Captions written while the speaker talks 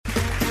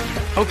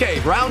Okay,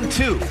 round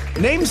two.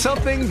 Name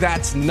something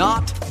that's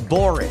not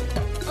boring.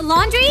 A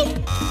laundry?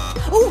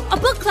 Ooh, a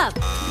book club.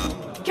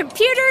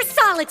 Computer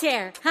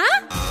solitaire,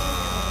 huh?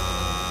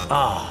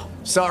 Ah,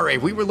 sorry,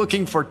 we were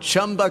looking for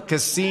Chumba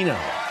Casino.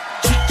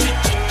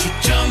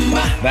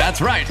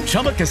 That's right,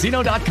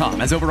 ChumbaCasino.com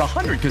has over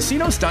 100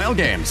 casino-style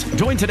games.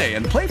 Join today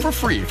and play for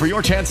free for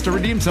your chance to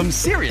redeem some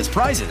serious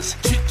prizes.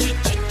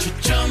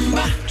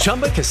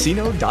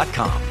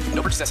 ChumbaCasino.com.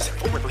 No purchase necessary.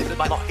 Void where prohibited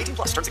by law. 18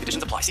 plus terms and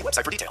conditions apply. See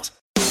website for details.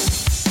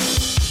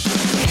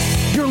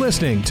 You're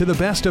listening to the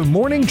best of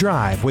Morning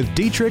Drive with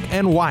Dietrich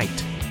and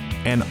White,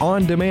 an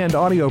on-demand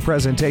audio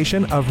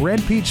presentation of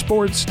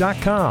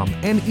RedPeachSports.com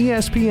and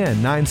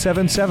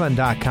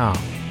ESPN977.com.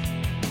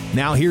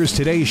 Now here's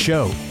today's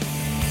show.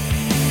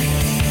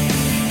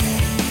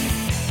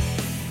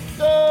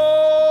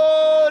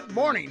 Good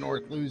morning,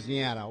 North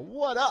Louisiana.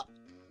 What up?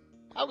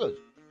 How goes?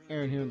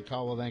 Aaron here in the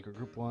Caldwell Anchor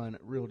Group 1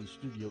 Realty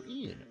Studio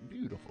in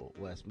beautiful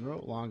West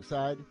Monroe,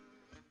 alongside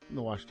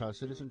the Washita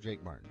citizen,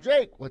 Jake Martin.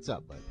 Jake, what's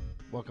up, bud?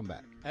 Welcome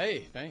back.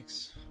 Hey,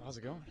 thanks. How's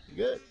it going?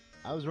 Good.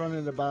 I was running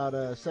at about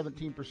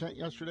 17%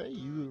 yesterday.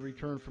 You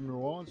returned from New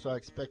Orleans, so I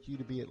expect you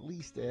to be at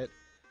least at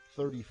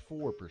 34%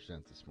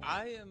 this morning.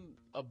 I am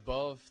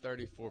above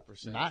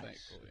 34%, nice.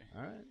 Thankfully.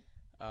 All right.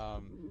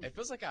 It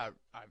feels like I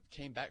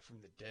came back from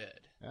the dead.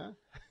 Yeah?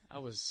 I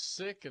was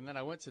sick, and then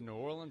I went to New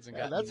Orleans and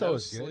got that's no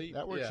always sleep. Good.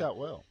 That works out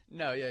well.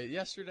 No, yeah.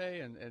 Yesterday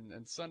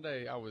and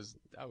Sunday, I was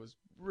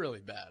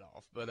really bad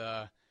off, but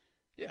I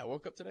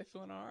woke up today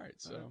feeling all right.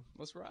 So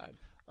let's ride.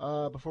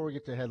 Before we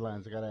get to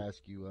headlines, I got to ask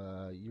you.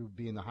 You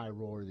being the high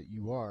roller that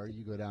you are,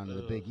 you go down to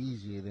the Big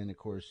Easy, and then of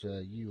course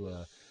you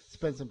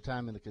spend some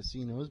time in the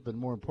casinos. But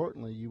more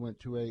importantly, you went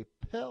to a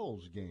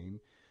Pels game,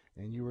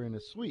 and you were in a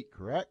suite,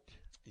 correct?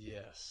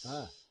 Yes.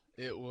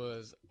 It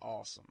was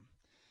awesome.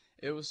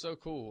 It was so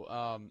cool.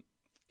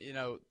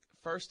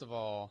 First of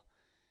all,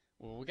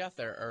 we got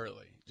there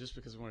early just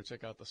because we wanted to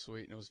check out the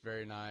suite, and it was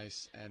very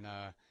nice. And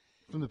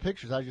from the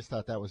pictures, I just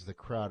thought that was the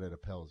crowd at a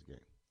Pels game.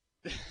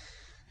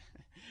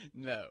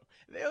 No.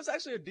 It was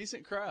actually a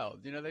decent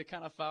crowd. You know, they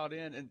kind of filed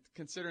in, and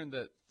considering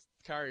that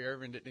Kyrie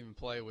Irving didn't even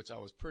play, which I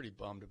was pretty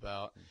bummed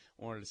about.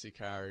 Wanted to see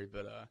Kyrie,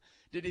 but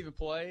didn't even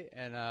play,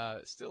 and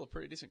still a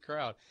pretty decent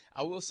crowd.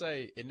 I will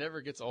say it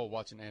never gets old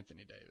watching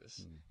Anthony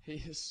Davis. He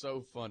is so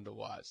fun to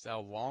watch,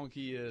 how long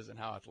he is and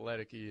how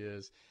athletic he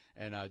is.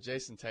 And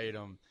Jason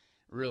Tatum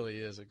really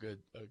is a good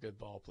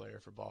ball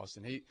player for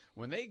Boston.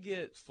 When they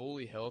get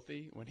fully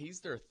healthy, when he's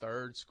their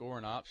third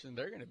scoring option,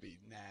 they're going to be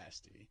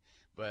nasty.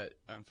 But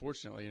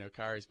unfortunately,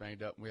 Kyrie's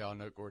banged up, and we all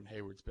know Gordon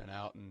Hayward's been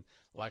out and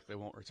likely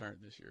won't return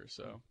this year.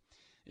 So,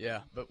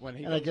 yeah. But when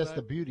he and I guess back,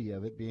 the beauty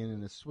of it being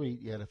in a suite,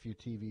 you had a few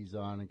TVs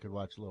on and could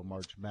watch a little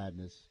March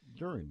Madness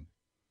during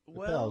the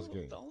Pels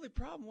game. The only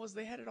problem was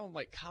they had it on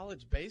like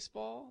college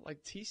baseball,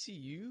 like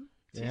TCU.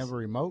 They have a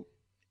remote?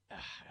 I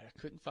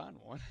couldn't find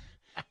one.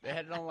 They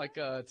had it on like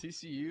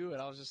TCU,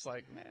 and I was just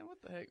like, man, what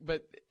the heck?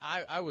 But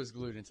I was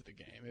glued into the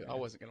game. I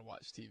wasn't going to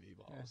watch TV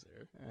balls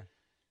there.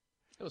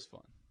 It was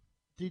fun.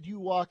 Did you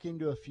walk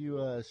into a few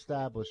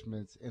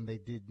establishments and they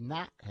did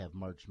not have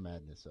March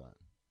Madness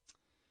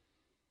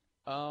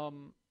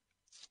on?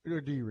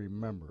 Or do you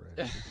remember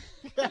it?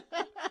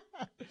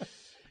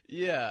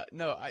 Yeah,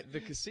 no,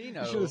 the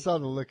casino. You should have saw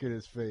the look in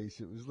his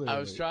face. It was literally. I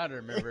was trying to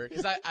remember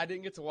because I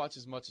didn't get to watch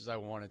as much as I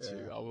wanted to.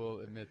 Yeah. I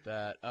will admit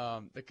that.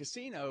 The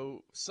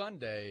casino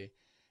Sunday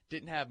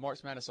didn't have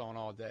March Madness on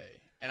all day,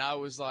 and I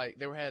was like,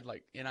 they had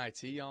like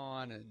NIT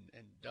on and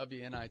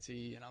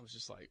WNIT, and I was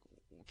just like,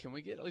 can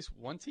we get at least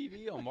one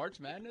TV on March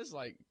Madness?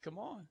 Like, come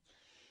on.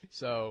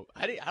 So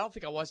I don't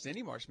think I watched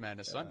any March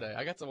Madness Sunday.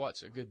 I got to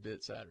watch a good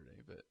bit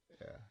Saturday, but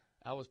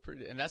I was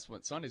and that's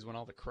when Sunday's when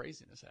all the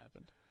craziness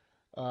happened.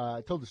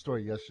 I told the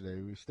story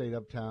yesterday. We stayed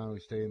uptown. We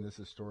stayed in this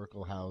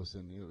historical house,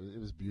 and it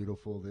was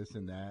beautiful, this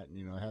and that. And,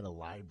 it had a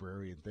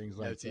library and things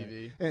like that. No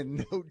TV. And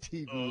no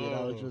TV. Oh. And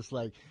I was just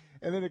like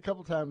 – and then a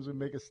couple times we'd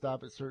make a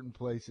stop at certain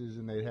places,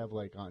 and they'd have,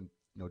 like, on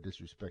no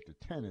disrespect to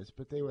tennis,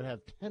 but they would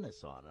have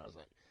tennis on. I was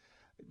like,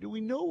 do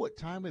we know what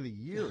time of the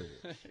year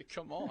it is?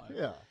 Come on.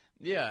 Yeah.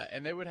 Yeah,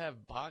 and they would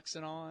have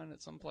boxing on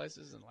at some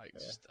places and, like,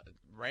 just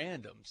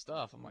random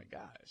stuff. I'm like,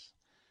 guys.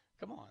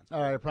 Come on.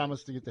 All right, I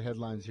promise to get the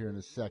headlines here in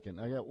a second.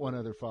 I got one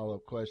other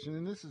follow-up question,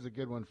 and this is a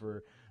good one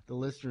for the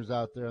listeners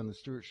out there on the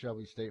Stuart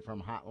Shelby State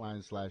Farm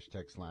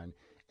hotline/text line,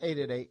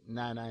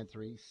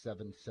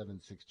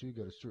 888-993-7762.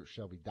 Go to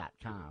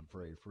stuartshelby.com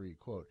for a free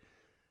quote.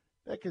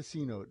 That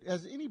casino,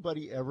 has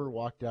anybody ever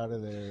walked out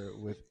of there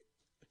with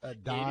a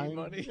dime?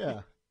 Money?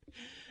 Yeah.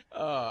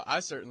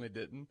 I certainly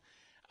didn't.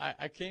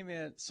 I came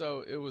in,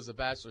 so it was a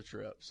bachelor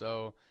trip.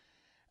 So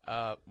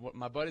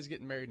my buddy's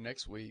getting married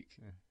next week.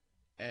 Yeah.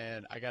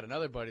 And I got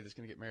another buddy that's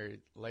going to get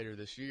married later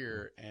this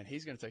year, and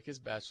he's going to take his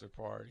bachelor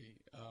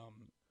party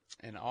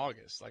in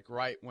August, like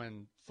right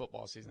when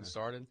football season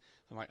started.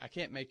 I'm like, I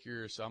can't make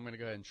yours, so I'm going to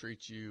go ahead and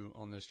treat you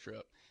on this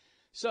trip.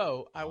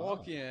 So I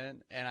walk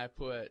in, and I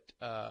put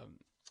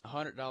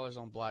 $100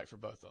 on black for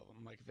both of them.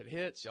 I'm like, if it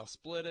hits, y'all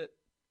split it.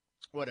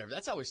 whatever.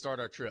 That's how we start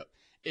our trip.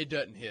 It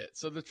doesn't hit.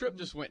 So the trip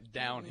just went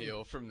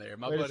downhill from there.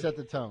 Way to set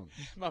the tone.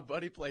 My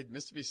buddy played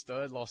Mississippi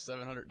Stud, lost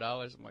 $700.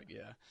 I'm like,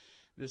 yeah,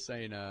 this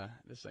ain't going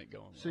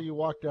well. So you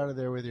walked out of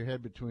there with your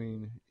head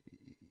between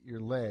your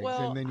legs,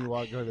 and then you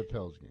go to the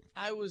Pels game.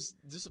 I was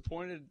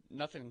disappointed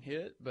nothing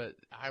hit, but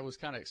I was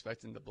kind of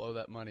expecting to blow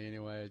that money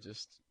anyway.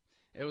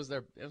 It was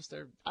their.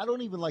 I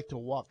don't even like to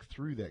walk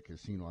through that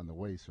casino on the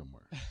way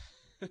somewhere.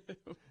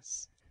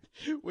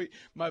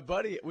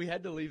 We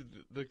had to leave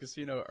the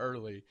casino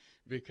early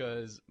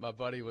because my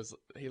buddy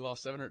he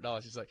lost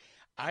 $700. He's like,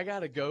 I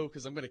gotta go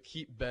because I'm gonna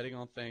keep betting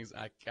on things.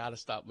 I gotta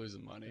stop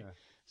losing money. Yeah.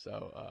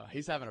 So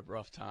he's having a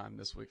rough time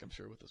this week, I'm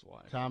sure, with his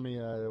wife. Tommy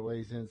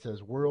weighs in,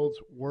 says world's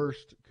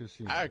worst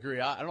casino. I agree.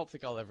 I don't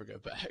think I'll ever go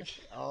back.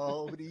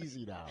 Oh, but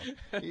easy now.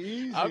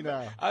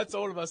 Now. I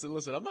told him, I said,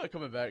 listen, I'm not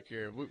coming back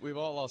here. We've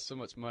all lost so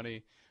much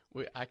money.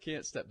 I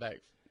can't step back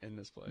in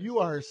this place. You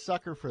are a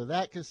sucker for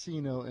that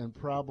casino and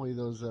probably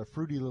those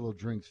fruity little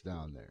drinks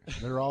down there.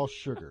 They're all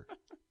sugar.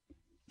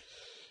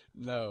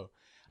 No.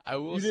 I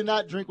will. You did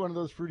not drink one of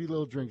those fruity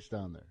little drinks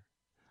down there.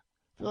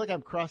 I feel like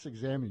I'm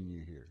cross-examining you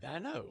here. I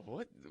know.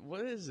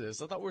 What is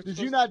this? I thought Did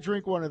you not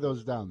drink one of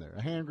those down there?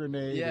 A hand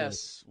grenade?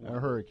 Yes. A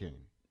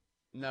hurricane?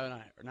 No,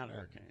 not a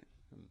hurricane.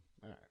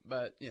 All right.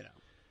 But,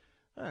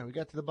 All right, we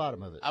got to the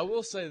bottom of it. I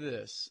will say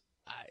this.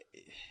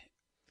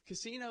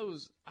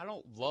 Casinos, I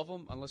don't love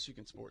them unless you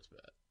can sports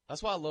bet.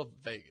 That's why I love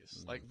Vegas.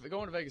 Mm-hmm. Like,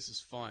 going to Vegas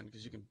is fun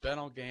because you can bet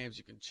on games.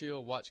 You can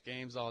chill, watch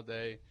games all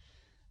day.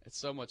 It's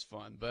so much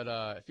fun. But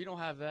if you don't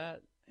have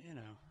that,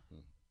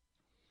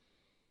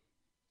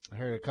 I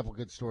heard a couple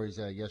good stories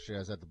yesterday. I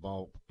was at the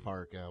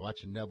ballpark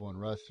watching Neville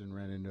and Rustin,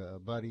 ran into a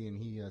buddy, and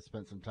he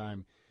spent some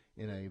time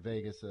in a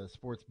Vegas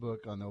sports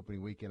book on the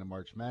opening weekend of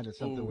March Madness,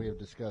 something we have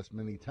discussed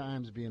many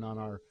times, being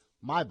on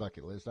my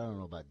bucket list. I don't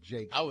know about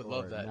Jake's. I would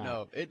love that. Not.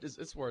 No,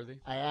 it's worthy.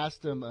 I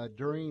asked him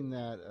during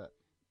that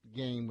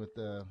game with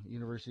the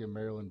University of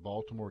Maryland,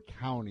 Baltimore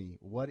County,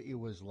 what it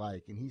was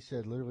like, and he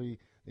said literally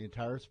the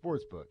entire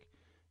sports book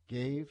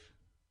gave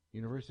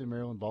University of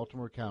Maryland,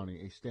 Baltimore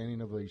County a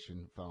standing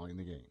ovation following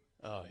the game.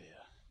 Oh,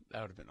 yeah.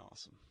 That would have been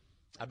awesome.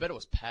 I bet it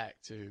was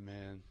packed, too,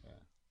 man. Yeah.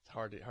 It's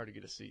hard to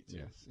get a seat, too.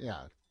 Yes.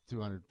 Yeah,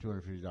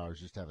 $250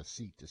 just to have a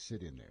seat to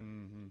sit in there.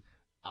 Mm-hmm.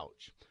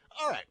 Ouch.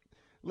 All right.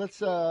 Let's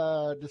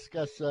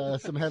discuss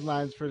some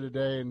headlines for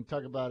today and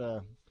talk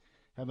about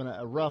having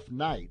a rough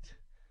night.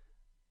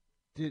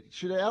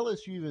 Should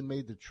LSU even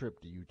made the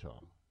trip to Utah?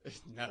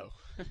 No.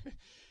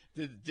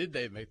 Did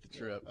they make the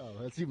trip? Oh,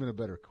 that's even a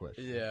better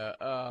question.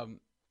 Yeah.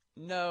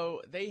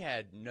 No, they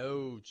had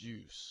no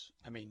juice.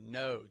 I mean,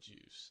 no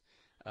juice.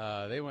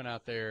 They went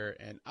out there,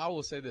 and I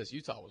will say this,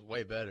 Utah was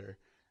way better.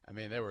 I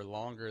mean, they were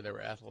longer. They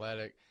were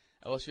athletic.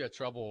 LSU had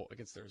trouble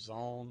against their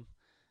zone.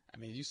 I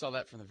mean, you saw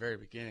that from the very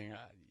beginning.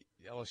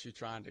 LSU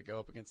trying to go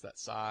up against that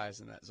size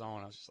and that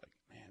zone. I was just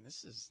like, man,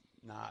 this is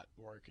not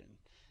working.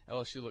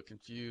 LSU looked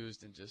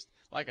confused and just,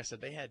 like I said,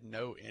 they had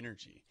no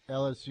energy.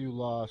 LSU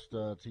lost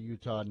to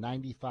Utah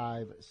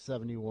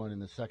 95-71 in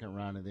the second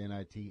round of the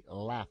NIT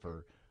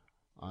Laffer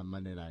on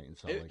Monday night in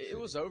Salt Lake City. It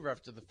was over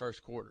after the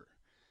first quarter.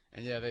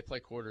 And, yeah, they play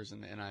quarters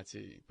in the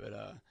NIT. But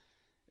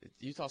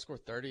Utah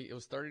scored 30. It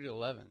was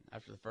 30-11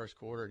 after the first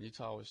quarter. And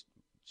Utah was,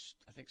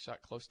 I think,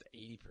 shot close to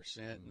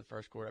 80% in the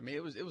first quarter. I mean,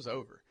 it was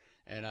over.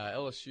 And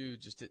LSU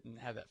just didn't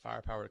have that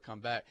firepower to come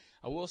back.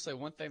 I will say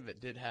one thing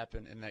that did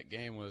happen in that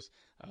game was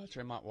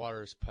Tremont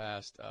Waters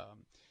passed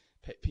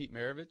Pete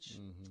Maravich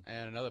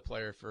and another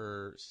player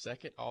for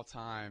second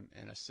all-time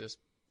in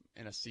assists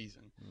in a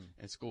season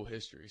in school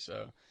history.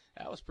 So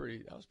that was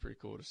pretty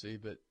cool to see.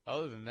 But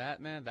other than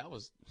that, man, that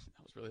was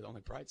really the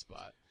only bright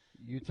spot.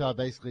 Utah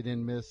basically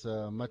didn't miss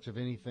much of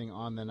anything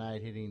on the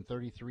night, hitting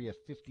 33 of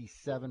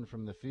 57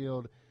 from the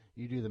field.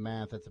 You do the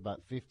math, that's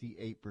about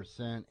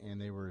 58%, and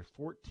they were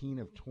 14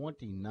 of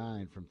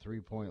 29 from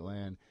three-point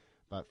land,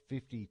 about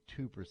 52%.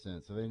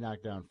 So they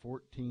knocked down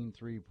 14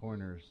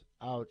 three-pointers.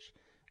 Ouch.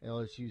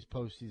 LSU's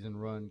postseason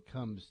run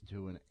comes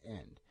to an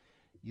end.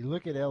 You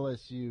look at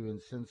LSU,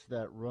 and since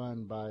that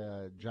run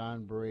by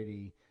John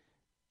Brady,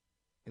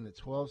 in the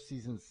 12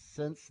 seasons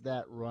since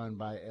that run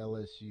by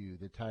LSU,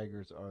 the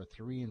Tigers are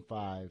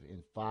 3-5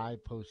 in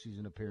 5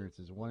 postseason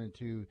appearances,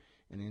 1-2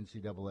 in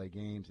NCAA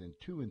games, and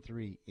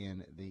 2-3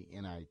 in the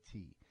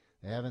NIT.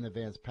 They haven't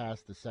advanced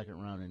past the second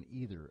round in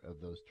either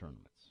of those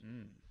tournaments.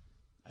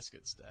 That's a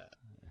good stat.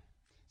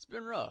 It's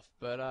been rough,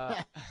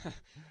 but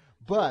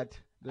but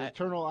the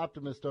eternal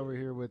optimist over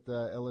here with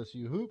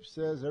LSU Hoops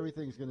says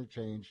everything's going to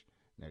change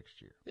next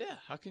year. Yeah,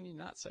 how can you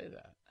not say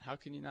that? How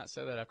can you not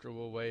say that after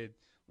Will Wade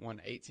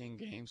won 18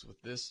 games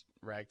with this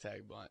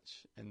ragtag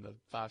bunch and the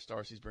 5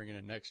 stars he's bringing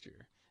in next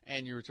year,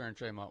 and you return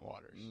Tremont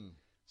Waters?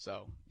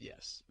 So,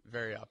 yes,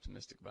 very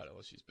optimistic about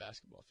LSU's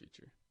basketball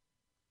future.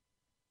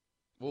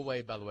 Will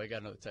Wade, by the way,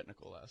 got another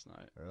technical last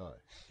night. Really?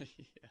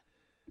 Yeah.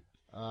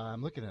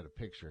 I'm looking at a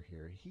picture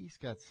here. He's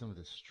got some of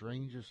the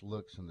strangest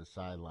looks on the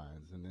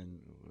sidelines, and then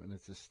when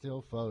it's a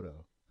still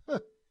photo.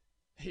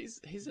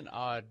 He's an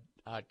odd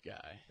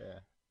guy. Yeah.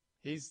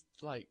 He's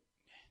like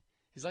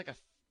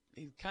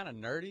kind of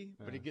nerdy,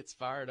 but he gets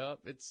fired up.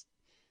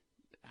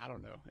 I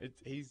don't know.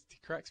 He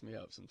cracks me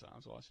up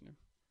sometimes watching him.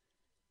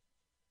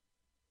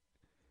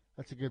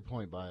 That's a good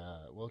point by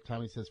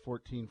Tommy says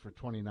 14 for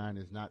 29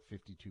 is not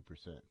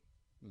 52%.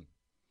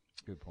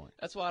 Good point.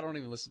 That's why I don't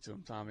even listen to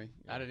him, Tommy.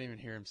 Yeah. I didn't even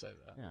hear him say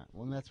that. Yeah,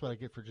 well, and that's what I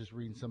get for just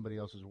reading somebody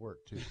else's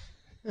work, too.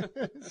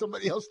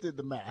 Somebody else did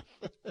the math.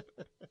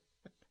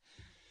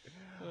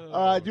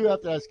 I do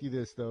have to ask you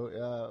this,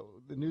 though.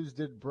 The news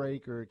did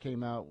break, or it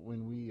came out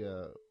when we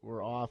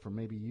were off, or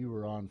maybe you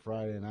were on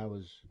Friday and I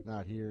was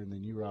not here, and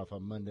then you were off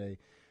on Monday.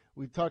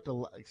 We talked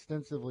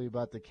extensively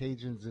about the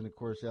Cajuns and, of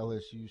course,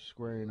 LSU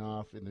squaring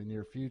off in the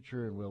near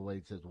future, and Will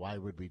Wade says, why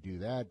would we do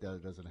that?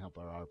 That doesn't help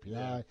our RPI.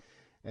 Yeah.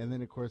 And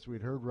then, of course,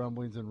 we'd heard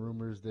rumblings and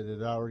rumors that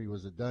it already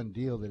was a done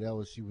deal that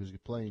LSU was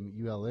playing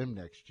ULM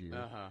next year.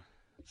 Uh-huh.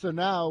 So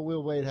now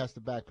Will Wade has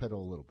to backpedal a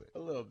little bit. A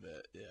little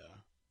bit,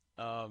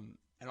 yeah.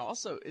 And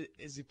also,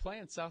 is he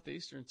playing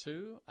Southeastern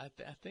too? I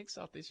think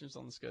Southeastern's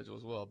on the schedule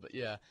as well. But,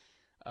 yeah,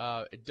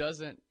 it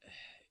doesn't –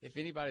 if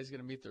anybody's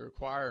going to meet the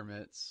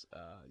requirements,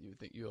 you would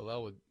think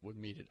ULL would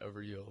meet it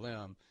over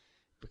ULM,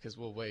 because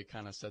Will Wade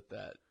kind of said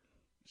that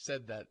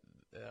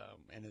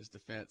in his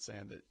defense,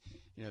 saying that,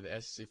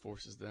 the SEC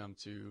forces them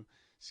to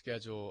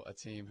schedule a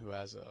team who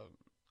has a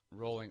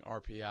rolling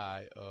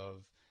RPI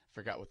of – I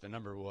forgot what the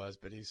number was,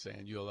 but he's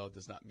saying ULL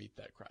does not meet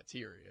that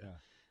criteria.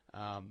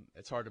 Yeah.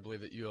 It's hard to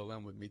believe that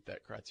ULM would meet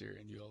that criteria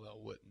and ULL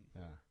wouldn't.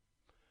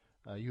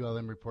 Yeah.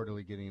 ULM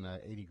reportedly getting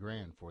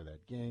 $80,000 for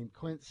that game.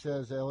 Quint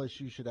says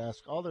LSU should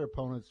ask all their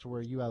opponents to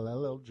wear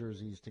ULL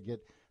jerseys to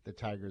get the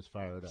Tigers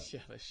fired up.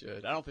 Yeah, they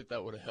should. I don't think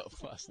that would have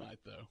helped last night,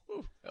 though.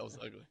 Whew, that was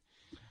ugly.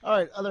 All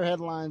right, other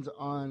headlines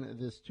on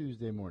this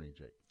Tuesday morning,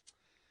 Jake.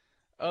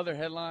 Other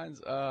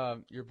headlines,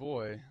 your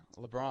boy,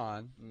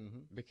 LeBron,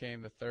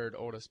 became the third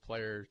oldest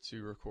player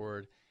to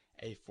record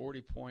a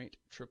 40-point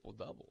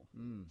triple-double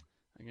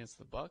against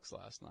the Bucks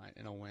last night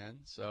in a win.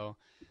 So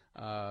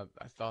I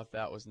thought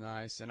that was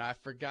nice. And I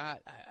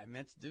forgot, I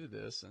meant to do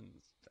this, and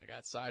I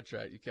got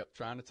sidetracked. You kept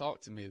trying to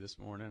talk to me this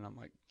morning. I'm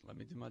like, let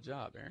me do my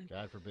job, Aaron.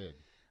 God forbid.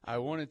 I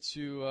wanted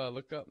to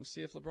look up and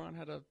see if LeBron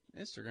had an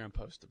Instagram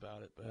post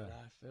about it, but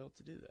I failed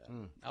to do that.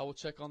 I will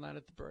check on that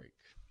at the break.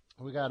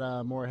 We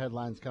got more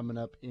headlines coming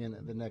up in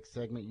the next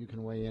segment. You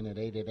can weigh in at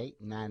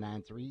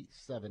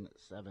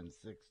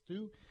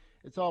 888-993-7762.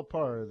 It's all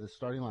part of the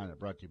starting lineup,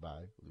 brought to you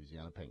by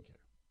Louisiana Pain Care.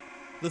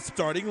 The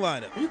starting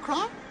lineup. Are you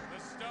crying?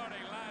 The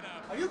starting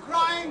lineup. Are you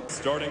crying?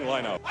 Starting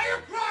lineup. Are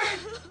you crying?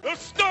 The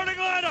starting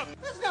lineup.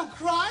 There's no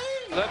crying.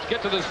 Let's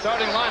get to the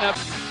starting lineup.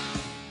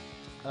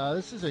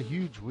 This is a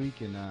huge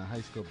week in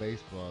high school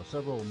baseball.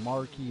 Several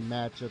marquee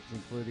matchups,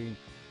 including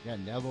you got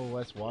Neville,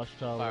 West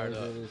Washita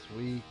later this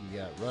week. You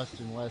got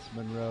Ruston, West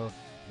Monroe.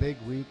 Big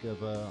week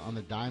of on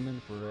the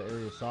diamond for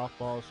area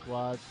softball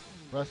squads.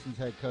 Ruston's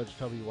head coach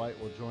Toby White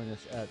will join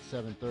us at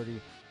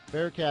 7:30.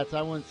 Bearcats,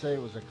 I wouldn't say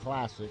it was a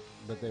classic,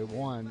 but they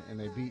won and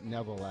they beat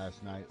Neville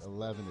last night,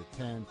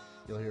 11-10.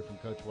 You'll hear from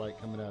Coach White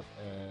coming up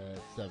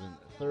at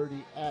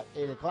 7:30. At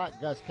 8 o'clock,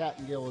 Gus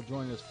Cattingill will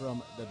join us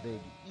from the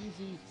Big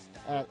Easy.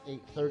 At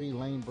 8:30,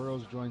 Lane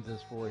Burrows joins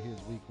us for his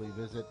weekly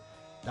visit.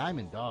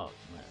 Diamond Dogs,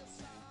 man.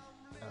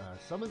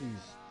 Some of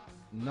these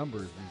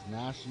numbers, these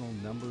national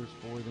numbers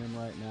for them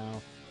right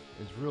now,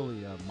 is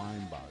really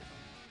mind-boggling.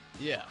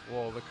 Yeah,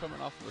 well, they're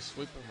coming off of a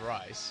sweep of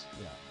Rice,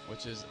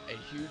 which is a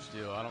huge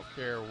deal. I don't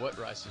care what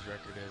Rice's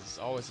record is. It's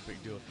always a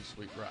big deal if you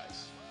sweep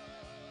Rice.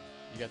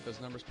 You got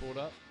those numbers pulled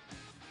up?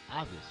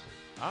 Obviously.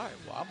 All right,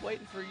 well, I'm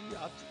waiting for you.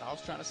 I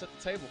was trying to set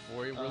the table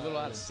for you. We're a little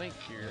out of sync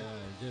here. Yeah,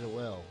 you did it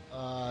well.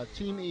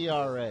 Team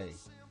ERA,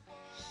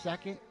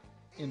 second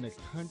in the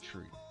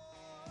country.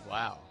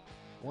 Wow.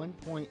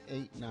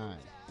 1.89.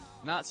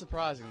 Not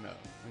surprising, though,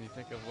 when you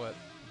think of what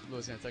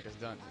Louisiana Tech has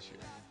done this year.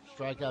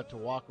 Strikeout to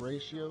walk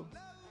ratio,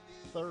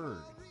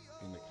 third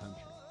in the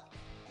country.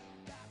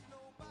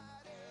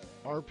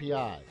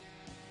 RPI,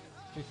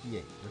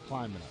 58. They're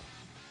climbing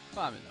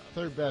up.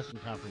 Third best in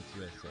Conference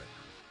USA.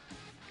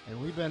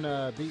 And we've been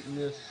beating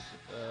this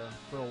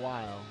for a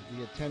while.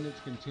 The attendance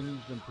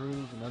continues to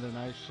improve. Another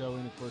nice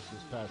showing, of course,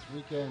 this past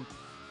weekend.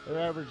 They're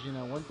averaging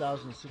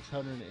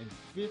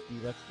 1,650.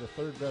 That's the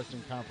third best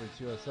in Conference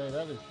USA.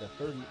 That is the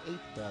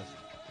 38th best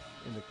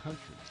in the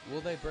country. Will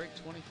they break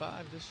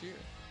 25 this year?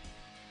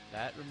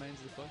 That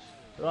remains the question.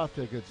 They're off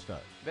to a good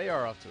start. They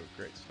are off to a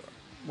great start.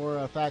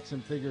 More facts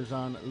and figures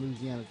on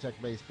Louisiana Tech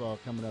baseball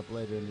coming up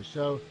later in the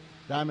show.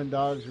 Diamond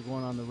Dogs are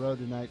going on the road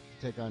tonight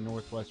to take on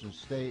Northwestern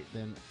State.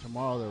 Then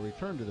tomorrow they'll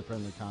return to the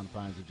friendly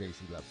confines of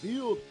J.C. Left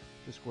Field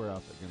to square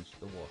off against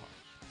the Warhawks.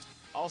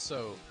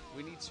 Also,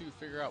 we need to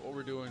figure out what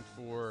we're doing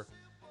for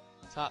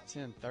Top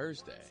 10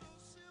 Thursday.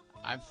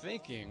 I'm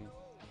thinking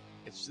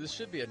this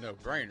should be a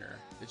no-brainer.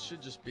 It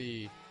should just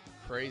be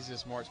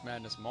craziest March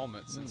Madness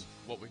moment since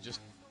what we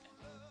just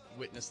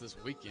witnessed this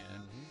weekend.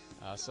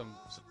 Some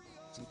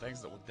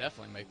things that will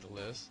definitely make the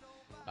list.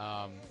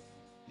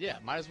 Yeah,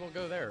 might as well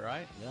go there,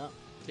 right? Yeah.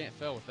 Can't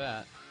fail with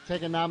that.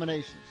 Taking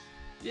nominations.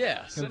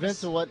 Yeah.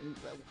 Convince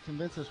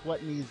us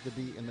what needs to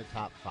be in the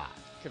top 5.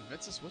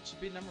 Convince us what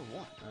should be number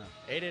 1.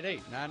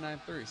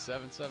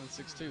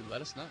 888-993-7762.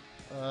 Let us know.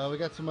 We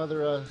got some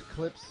other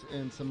clips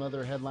and some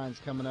other headlines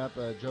coming up.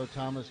 Joe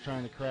Thomas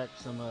trying to crack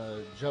some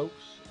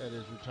jokes at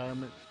his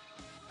retirement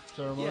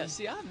ceremony. Yeah,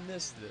 see, I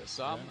missed this,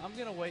 so I'm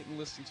going to wait and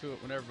listen to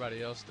it when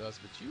everybody else does,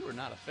 but you were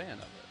not a fan of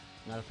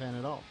it. Not a fan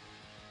at all.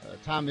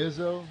 Tom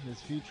Izzo,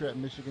 his future at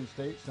Michigan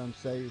State, some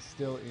say is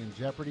still in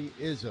jeopardy.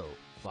 Izzo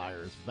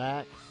fires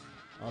back.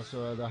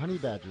 Also, the Honey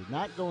Badger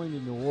not going to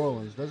New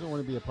Orleans, doesn't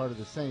want to be a part of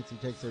the Saints. He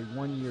takes a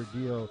 1-year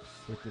deal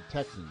with the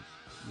Texans.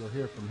 You'll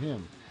hear from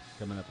him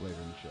coming up later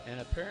in the show. And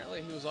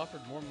apparently he was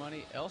offered more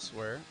money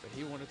elsewhere, but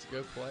he wanted to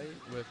go play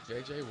with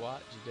J.J.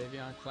 Watt,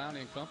 Jadeveon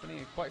Clowney and company,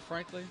 and quite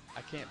frankly,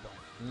 I can't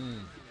blame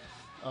him.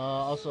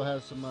 Also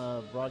has some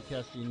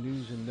broadcasting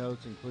news and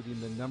notes, including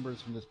the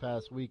numbers from this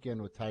past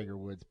weekend with Tiger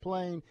Woods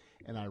playing,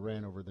 and I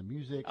ran over the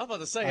music. I was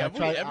about to say, have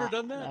we ever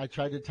done that? I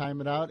tried to time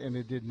it out, and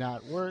it did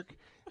not work.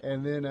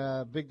 And then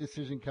a big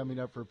decision coming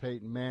up for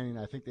Peyton Manning.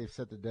 I think they've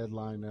set the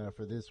deadline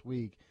for this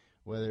week,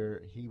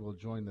 whether he will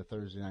join the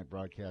Thursday night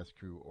broadcast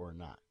crew or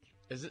not.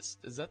 Is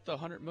that the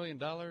 $100 million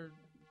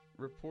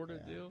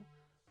reported deal?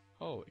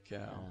 Holy cow.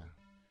 Yeah.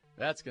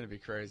 That's going to be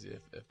crazy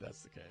if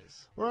that's the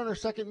case. We're on our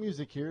second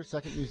music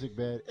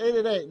bed.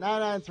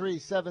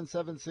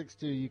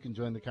 888-993-7762. You can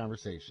join the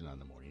conversation on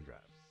the Morning Drive.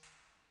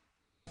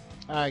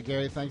 All right,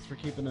 Gary, thanks for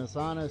keeping us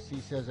honest. He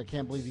says, I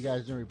can't believe you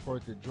guys didn't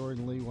report that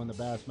Jordan Lee won the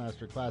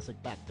Bassmaster Classic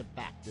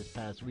back-to-back this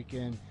past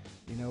weekend.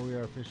 You know we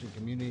are a fishing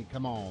community.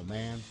 Come on,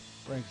 man.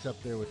 Ranks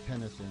up there with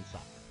tennis and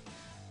soccer.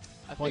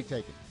 Point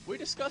taken. We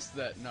discussed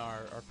that in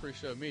our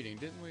pre-show meeting,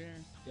 didn't we,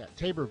 Aaron? Yeah,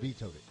 Tabor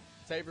vetoed it.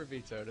 Tabor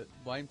vetoed it.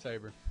 Blame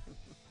Tabor.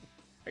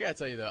 I got to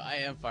tell you, though, I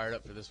am fired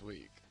up for this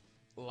week.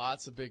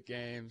 Lots of big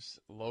games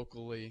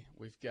locally.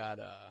 We've got,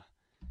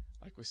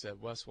 like we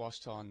said, West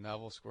Washita and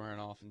Neville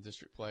squaring off in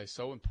district play.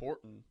 So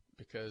important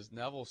because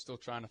Neville's still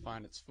trying to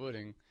find its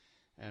footing,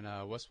 and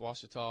West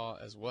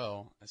Washita as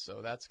well. And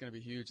so that's going to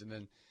be huge. And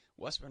then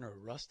West Monroe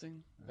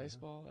Rusting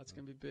baseball, that's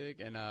going to be big.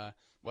 And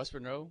West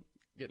Monroe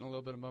getting a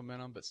little bit of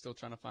momentum, but still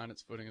trying to find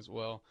its footing as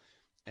well.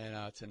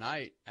 And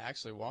tonight,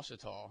 actually,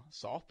 Washita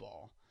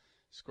softball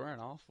squaring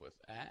off with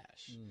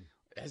Ash.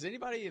 Has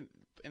anybody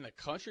in the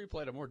country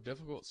played a more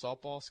difficult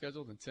softball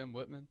schedule than Tim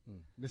Whitman?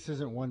 This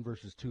isn't 1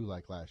 versus 2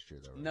 like last year,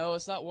 though, right? No,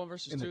 it's not 1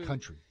 versus 2. In the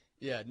country.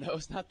 Yeah, no,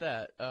 it's not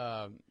that.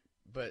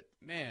 But,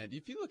 man,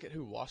 if you look at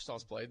who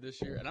Washita's played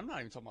this year, and I'm not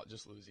even talking about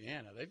just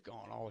Louisiana. They've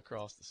gone all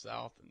across the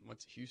South and went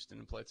to Houston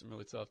and played some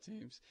really tough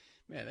teams.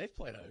 Man, they've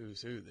played a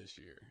who's who this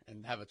year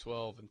and have a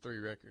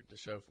 12-3 record to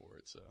show for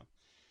it. So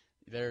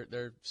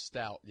they're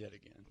stout yet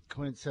again.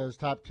 Quint says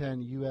top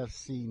 10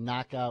 UFC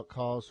knockout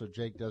calls so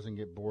Jake doesn't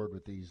get bored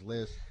with these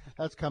lists.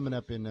 That's coming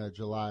up in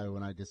July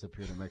when I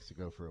disappear to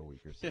Mexico for a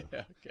week or so.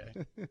 Yeah,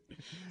 okay.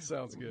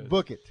 Sounds good.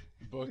 Book it.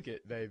 Book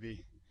it,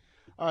 baby.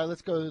 All right,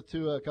 let's go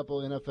to a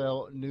couple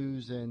NFL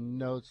news and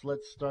notes.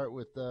 Let's start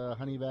with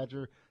Honey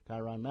Badger,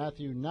 Tyrann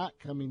Mathieu, not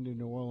coming to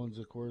New Orleans,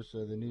 of course,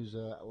 the news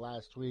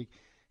last week.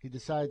 He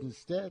decides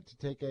instead to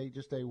take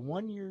just a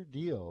 1-year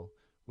deal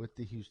with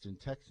the Houston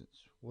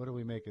Texans. What do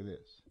we make of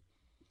this?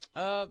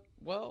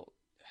 Well,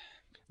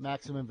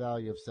 maximum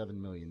value of $7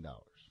 million.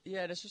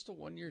 Yeah, it's just a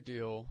 1-year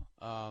deal.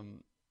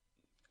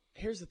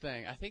 Here's the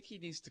thing. I think he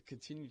needs to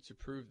continue to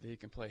prove that he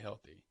can play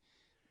healthy,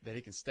 that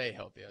he can stay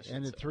healthy, I should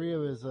And say. 3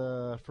 of his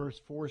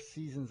first 4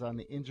 seasons on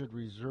the injured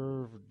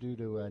reserve due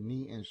to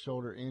knee and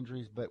shoulder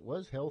injuries, but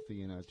was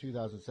healthy in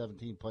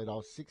 2017, played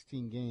all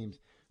 16 games.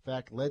 In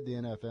fact, led the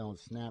NFL in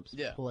snaps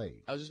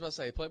played. I was just about to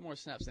say, he played more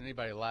snaps than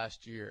anybody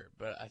last year,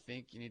 but I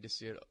think you need to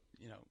see it,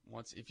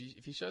 once if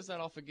he shows that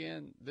off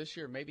again this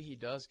year, maybe he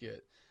does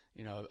get,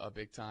 a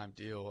big time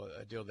deal,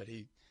 a deal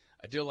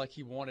like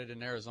he wanted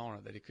in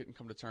Arizona that he couldn't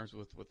come to terms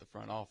with the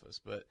front office.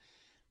 But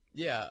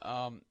yeah,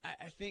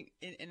 I think,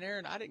 and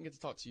Aaron, I didn't get to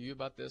talk to you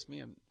about this. Me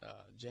and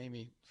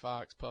Jamie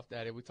Foxx, Puff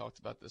Daddy, we talked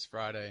about this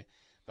Friday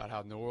about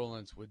how New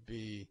Orleans would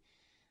be.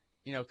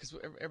 Because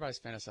everybody's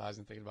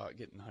fantasizing, thinking about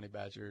getting Honey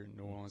Badger in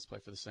New Orleans, play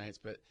for the Saints.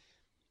 But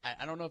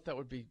I don't know if that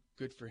would be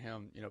good for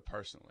him,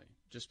 personally,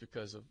 just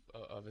because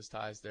of his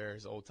ties there,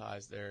 his old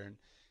ties there.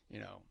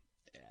 And,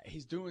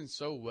 he's doing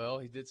so well.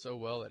 He did so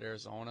well at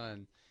Arizona.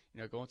 And,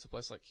 going to a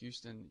place like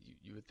Houston,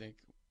 you would think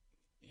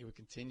he would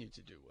continue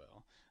to do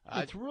well.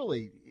 It's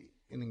really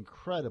an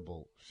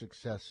incredible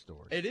success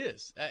story. It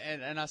is.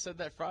 And I said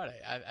that Friday.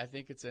 I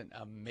think it's an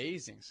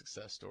amazing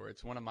success story.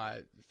 It's one of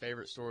my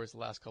favorite stories the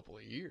last couple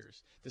of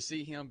years. To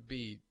see him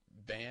be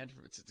banned,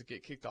 to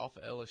get kicked off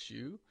of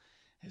LSU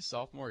his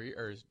sophomore year,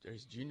 or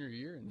his junior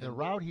year. And the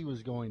route he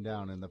was going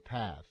down in the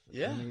path.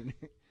 Yeah. I mean,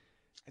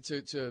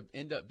 to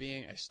end up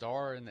being a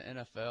star in the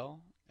NFL.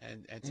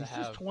 And to he's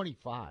just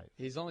 25.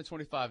 He's only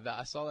 25.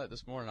 I saw that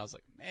this morning. I was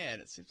like, man,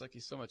 it seems like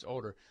he's so much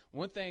older.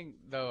 One thing,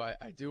 though,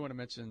 I do want to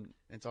mention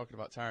in talking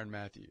about Tyrann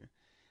Mathieu,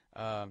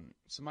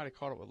 somebody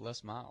caught up with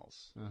Les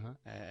Miles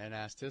and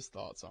asked his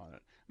thoughts on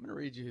it. I'm going to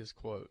read you his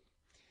quote.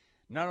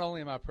 Not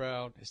only am I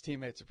proud, his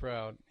teammates are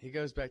proud. He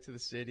goes back to the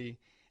city,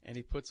 and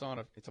he puts on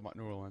it's about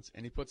New Orleans,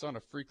 and he puts on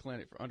a free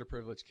clinic for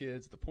underprivileged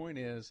kids. The point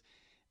is,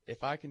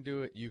 if I can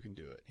do it, you can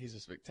do it. He's a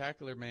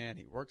spectacular man.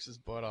 He works his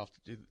butt off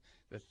to do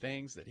the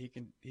things that he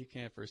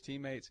can for his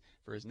teammates,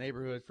 for his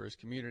neighborhood, for his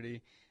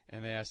community.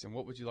 And they asked him,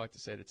 what would you like to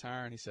say to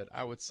Tyron? He said,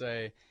 I would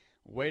say,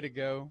 way to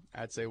go.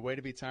 I'd say, way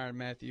to be Tyron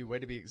Matthew. Way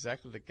to be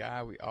exactly the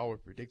guy we all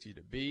would predict you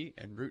to be,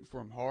 and rooting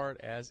for him hard,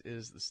 as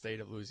is the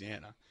state of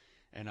Louisiana.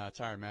 And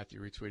Tyron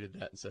Matthew retweeted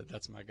that and said,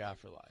 that's my guy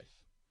for life.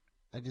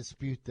 I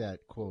dispute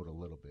that quote a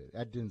little bit.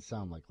 That didn't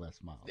sound like Les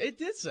Miles. It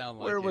did sound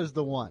like Where was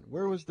the one?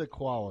 Where was the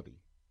quality?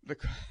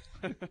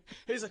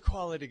 He's a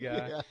quality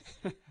guy.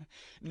 Yeah.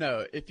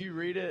 No, if you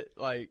read it,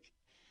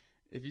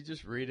 if you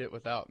just read it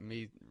without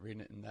me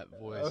reading it in that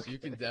voice, You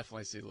can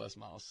definitely see Les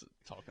Miles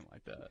talking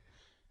like that.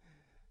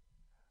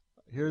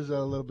 Here's a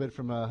little bit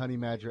from Honey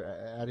Badger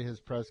at his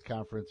press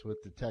conference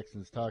with the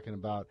Texans talking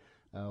about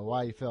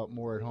why he felt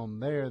more at home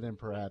there than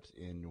perhaps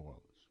in New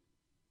Orleans.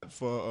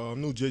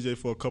 Knew JJ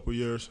for a couple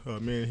years.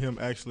 Me and him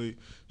actually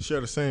share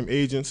the same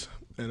agents,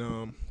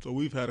 and so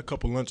we've had a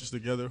couple lunches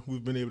together.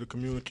 We've been able to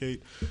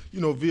communicate,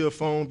 via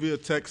phone, via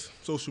text,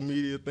 social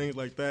media, things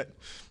like that.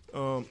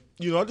 I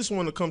just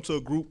wanted to come to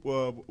a group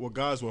where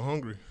guys were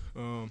hungry.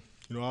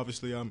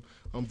 Obviously I'm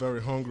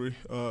very hungry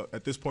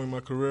at this point in my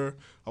career.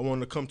 I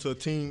wanted to come to a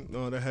team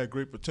that had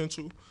great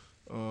potential,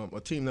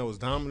 a team that was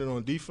dominant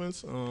on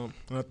defense, and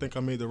I think I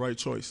made the right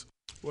choice.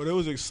 Well, it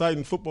was an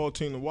exciting football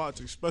team to watch,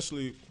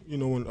 especially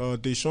when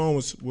Deshaun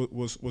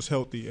was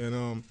healthy,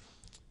 and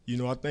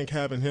I think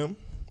having him,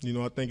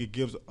 I think it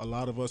gives a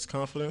lot of us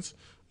confidence,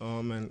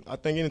 and I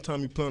think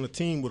anytime you play on a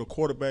team with a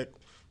quarterback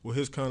with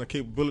his kind of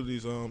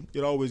capabilities,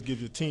 it always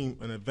gives your team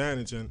an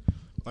advantage. And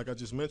like I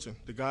just mentioned,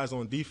 the guys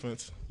on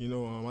defense,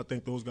 I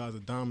think those guys are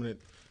dominant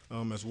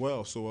as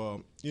well.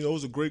 So it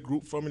was a great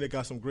group for me. They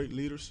got some great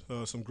leaders,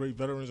 some great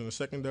veterans in the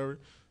secondary,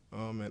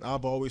 and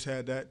I've always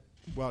had that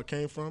where I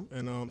came from,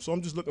 and so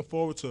I'm just looking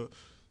forward to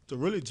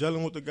really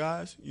gelling with the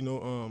guys,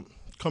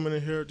 coming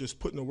in here, just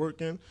putting the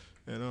work in,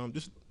 and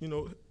just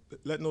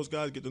letting those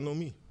guys get to know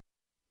me.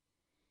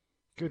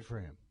 Good for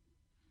him.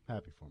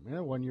 Happy for him.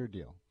 Yeah, 1-year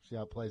deal. See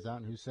how it plays out.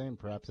 And who's saying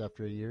perhaps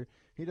after a year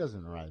he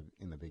doesn't arrive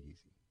in the Big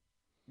Easy.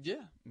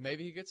 Yeah,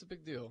 maybe he gets a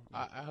big deal.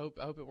 I hope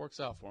it works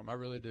out for him. I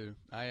really do.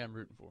 I am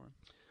rooting for him.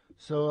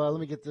 So let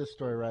me get this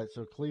story right.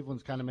 So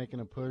Cleveland's kind of making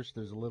a push.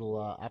 There's a little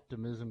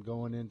optimism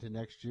going into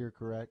next year,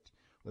 correct?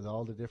 With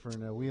all the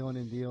different wheeling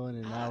and dealing,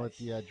 and now with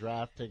the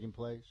draft taking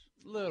place?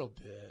 A little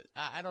bit.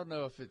 I don't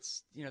know if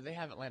it's, they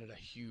haven't landed a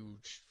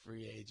huge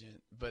free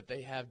agent, but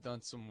they have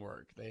done some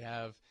work.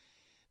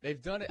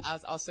 They've done it.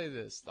 I'll say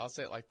this. I'll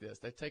say it like this.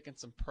 They've taken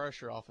some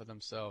pressure off of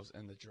themselves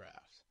in the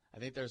draft. I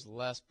think there's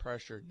less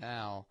pressure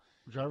now.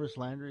 Jarvis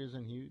Landry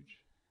isn't huge?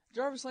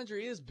 Jarvis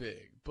Landry is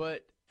big,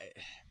 but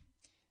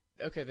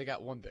okay, they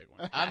got one big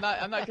one. I'm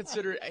not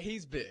considering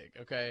he's big,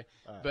 okay?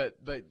 Right.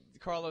 But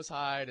Carlos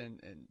Hyde and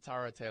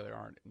Tyrod Taylor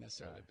aren't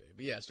necessarily big.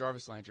 But yes,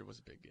 Jarvis Landry was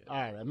a big get. All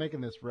right, I'm making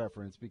this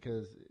reference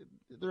because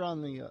they're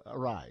on the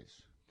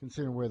rise,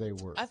 considering where they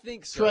were. I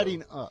think so.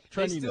 Treading up.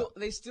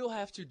 They still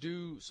have to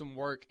do some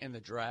work in the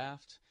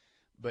draft,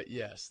 but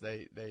yes,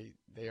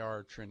 they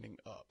are trending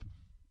up.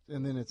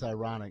 And then it's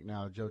ironic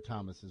now Joe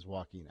Thomas is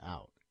walking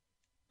out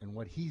and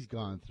what he's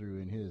gone through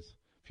in his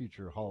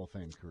future Hall of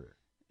Fame career.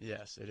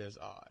 Yes, it is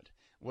odd.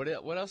 What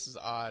else is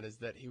odd is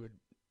that he would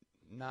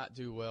not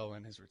do well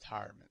in his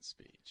retirement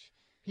speech.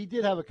 He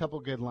did have a couple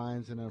good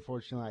lines, and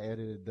unfortunately, I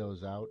edited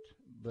those out.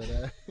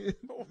 But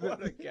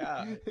what a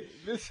guy!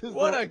 This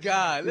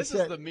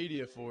is the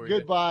media for you.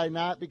 Goodbye,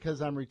 not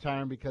because I'm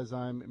retiring, because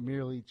I'm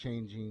merely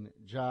changing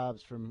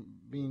jobs from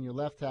being your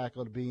left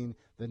tackle to being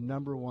the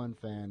number one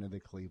fan of the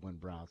Cleveland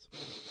Browns.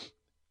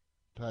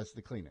 Plus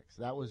the Kleenex.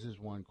 That was his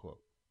one quote.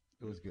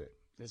 It was good.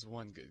 There's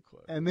one good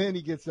quote. And then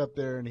he gets up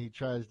there and he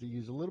tries to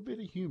use a little bit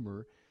of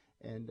humor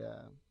and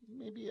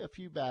maybe a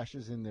few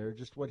bashes in there,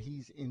 just what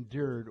he's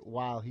endured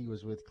while he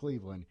was with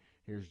Cleveland.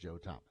 Here's Joe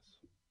Thomas.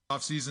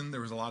 Off season,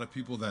 there was a lot of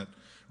people that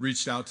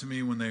reached out to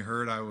me when they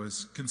heard I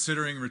was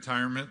considering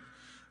retirement.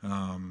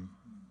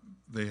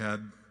 They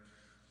had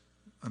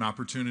an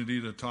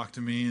opportunity to talk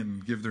to me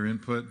and give their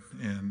input.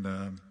 And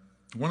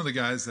one of the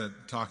guys that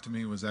talked to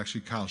me was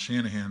actually Kyle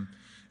Shanahan,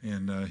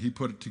 and he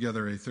put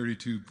together a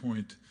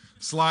 32-point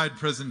slide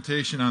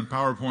presentation on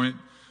PowerPoint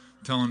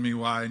telling me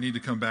why I need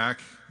to come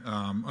back.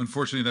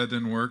 Unfortunately, that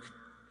didn't work.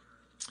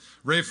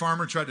 Ray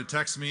Farmer tried to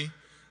text me,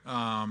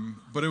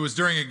 but it was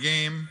during a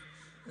game,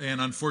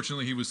 and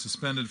unfortunately he was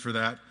suspended for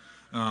that.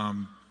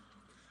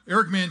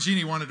 Eric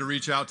Mangini wanted to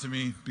reach out to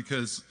me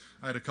because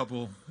I had a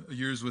couple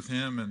years with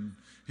him, and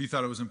he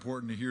thought it was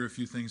important to hear a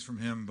few things from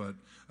him, but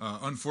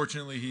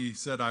unfortunately he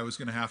said I was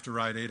going to have to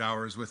ride 8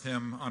 hours with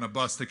him on a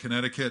bus to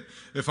Connecticut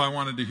if I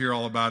wanted to hear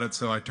all about it,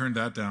 so I turned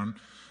that down.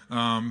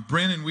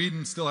 Brandon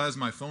Whedon still has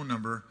my phone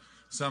number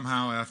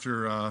somehow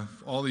after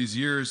all these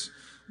years,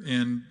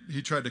 and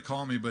he tried to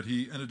call me, but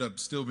he ended up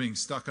still being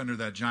stuck under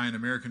that giant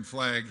American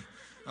flag,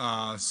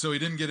 so he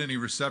didn't get any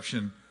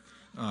reception.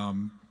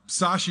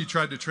 Sashi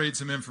tried to trade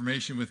some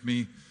information with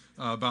me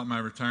about my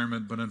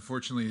retirement, but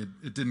unfortunately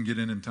it didn't get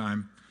in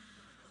time.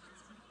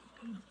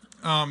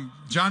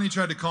 Johnny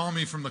tried to call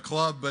me from the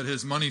club, but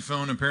his money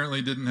phone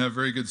apparently didn't have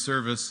very good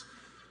service.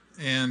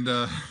 And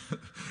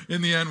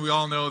in the end, we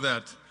all know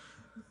that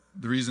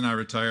the reason I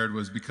retired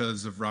was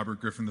because of Robert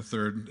Griffin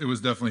III. It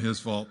was definitely his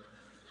fault.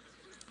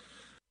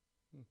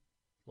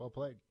 Well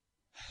played.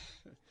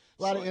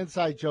 A lot of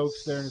inside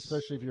jokes there, and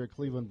especially if you're a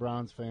Cleveland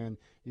Browns fan,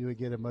 you would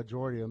get a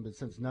majority of them. But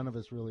since none of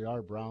us really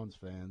are Browns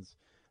fans,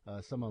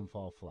 some of them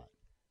fall flat.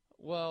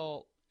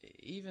 Well,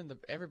 even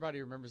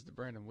everybody remembers the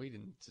Brandon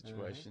Whedon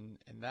situation,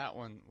 and that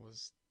one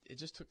it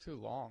just took too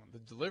long. The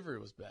delivery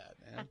was bad,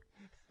 man.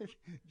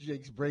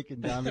 Jake's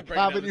breaking down the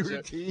comedy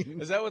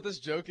routine. Is that what this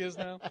joke is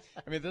now?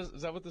 I mean,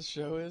 is that what this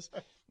show is?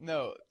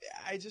 No,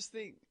 I just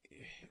think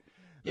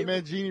the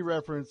Mangini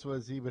reference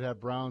was he would have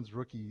Brown's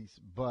rookies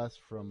bus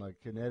from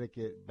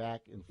Connecticut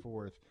back and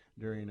forth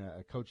during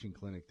a coaching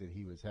clinic that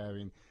he was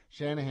having.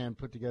 Shanahan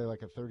put together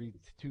like a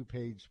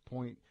 32-page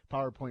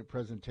PowerPoint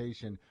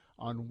presentation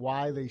on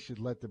why they should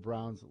let the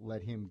Browns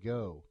let him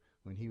go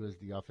when he was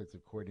the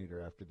offensive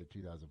coordinator after the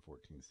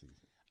 2014 season.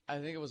 I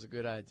think it was a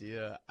good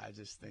idea. I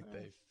just think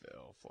they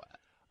fell flat.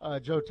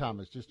 Joe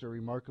Thomas, just a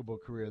remarkable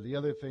career. The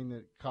other thing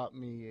that caught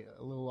me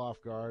a little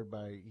off guard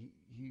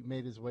he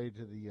made his way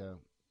to the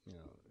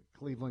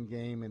Cleveland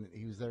game, and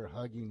he was there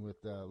hugging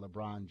with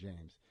LeBron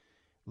James.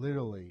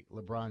 Literally,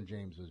 LeBron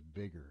James was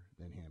bigger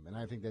than him, and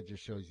I think that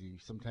just shows you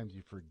sometimes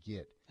you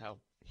forget how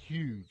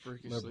huge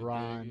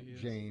LeBron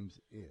James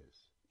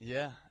is.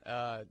 Yeah.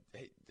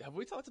 Hey, have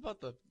we talked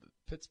about the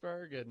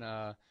Pittsburgh and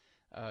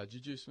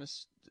Juju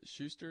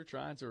Smith-Schuster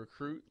trying to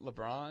recruit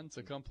LeBron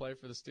to come play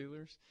for the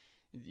Steelers?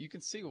 You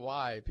can see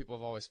why people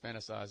have always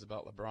fantasized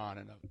about LeBron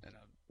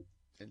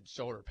in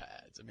shoulder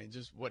pads. I mean,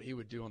 just what he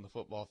would do on the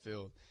football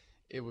field,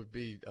 it would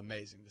be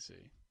amazing to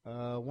see.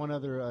 One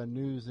other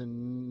news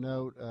and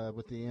note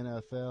with the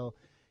NFL.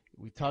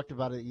 We talked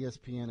about it.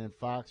 ESPN and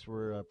Fox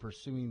were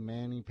pursuing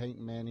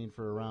Peyton Manning,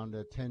 for around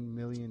 $10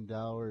 million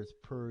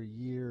per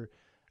year.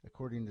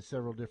 According to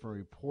several different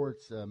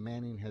reports,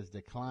 Manning has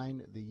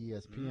declined the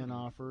ESPN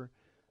offer.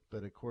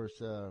 But, of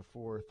course,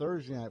 for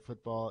Thursday Night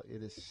Football,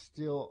 it is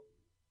still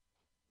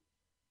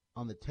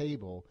on the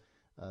table.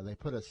 They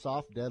put a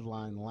soft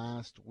deadline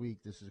last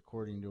week. This is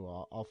according to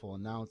Awful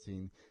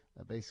Announcing.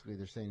 Basically,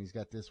 they're saying he's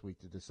got this week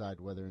to decide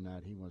whether or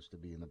not he wants to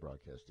be in the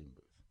broadcasting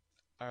booth.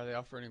 Are they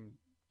offering him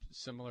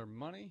similar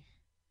money?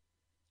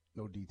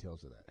 No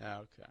details of that.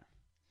 Okay.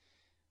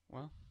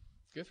 Well,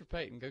 good for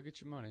Peyton. Go get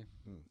your money.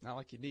 Not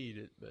like you need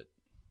it, but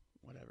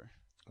whatever.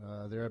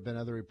 There have been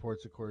other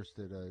reports, of course,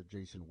 that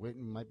Jason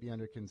Witten might be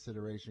under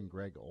consideration.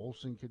 Greg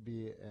Olsen could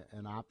be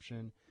an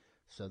option.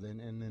 So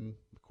then,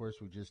 of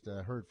course, we just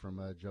heard from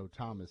Joe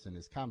Thomas in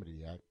his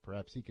comedy act.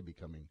 Perhaps he could be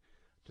coming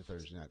to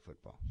Thursday Night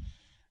Football.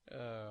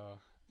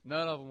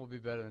 None of them will be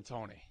better than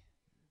Tony,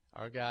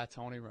 our guy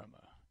Tony Romo.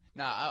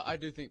 Now, I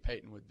do think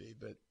Peyton would be,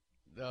 but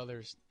the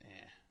others,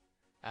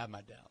 I have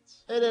my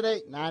doubts.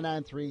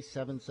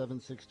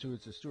 888-993-7762.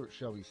 It's the Stuart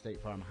Shelby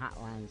State Farm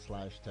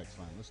hotline/text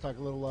line. Let's talk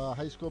a little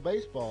high school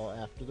baseball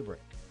after the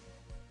break.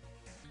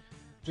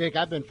 Jake,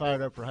 I've been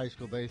fired up for high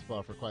school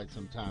baseball for quite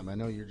some time. I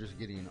know you're just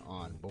getting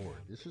on board.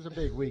 This is a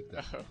big week, though.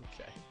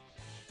 Okay.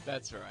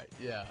 That's right.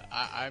 Yeah,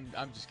 I'm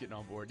just getting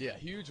on board. Yeah,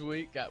 huge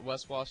week. Got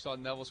West Washita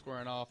and Neville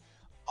squaring off.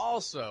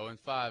 Also in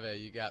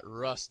 5A, you got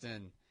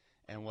Ruston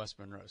and West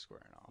Monroe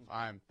squaring off.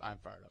 I'm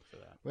fired up for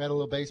that. We had a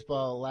little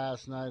baseball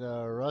last night.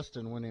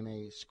 Ruston winning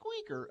a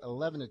squeaker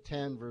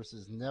 11-10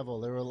 versus Neville.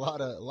 There were a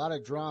lot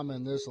of drama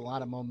in this, a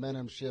lot of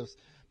momentum shifts.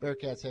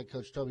 Bearcats head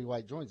coach Toby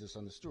White joins us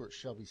on the Stuart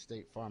Shelby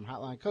State Farm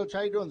hotline. Coach,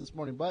 how you doing this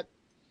morning, bud?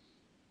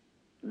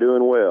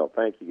 Doing well.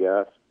 Thank you,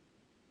 guys.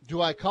 Do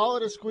I call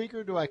it a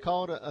squeaker? Do I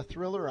call it a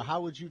thriller? Or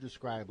how would you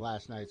describe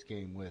last night's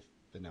game with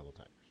the Neville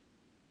Tigers?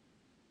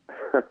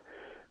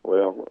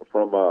 Well,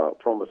 from a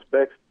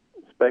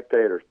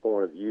spectator's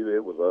point of view,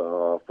 it was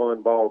a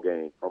fun ball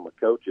game. From a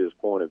coach's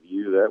point of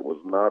view, that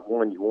was not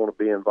one you want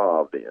to be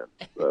involved in.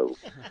 So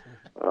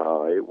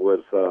it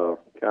was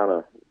kind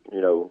of,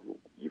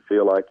 you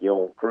feel like you're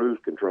on cruise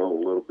control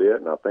a little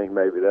bit, and I think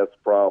maybe that's the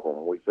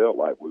problem. We felt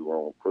like we were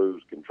on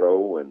cruise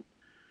control, and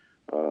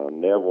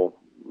Neville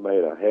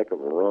made a heck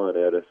of a run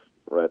at us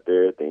right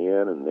there at the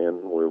end, and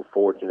then we were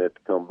fortunate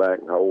to come back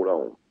and hold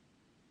on.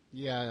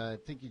 Yeah, I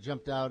think you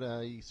jumped out.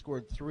 You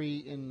scored 3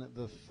 in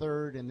the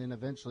third, and then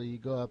eventually you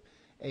go up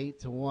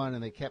 8-1,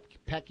 and they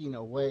kept pecking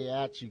away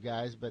at you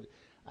guys. But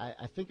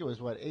I think it was,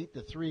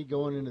 8-3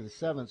 going into the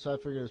seventh, so I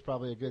figured it was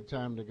probably a good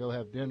time to go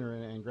have dinner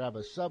and grab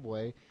a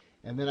Subway.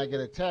 And then I get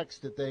a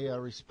text that they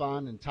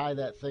respond and tie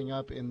that thing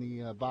up in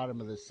the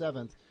bottom of the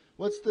seventh.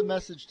 What's the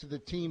message to the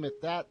team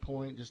at that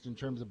point, just in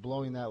terms of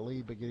blowing that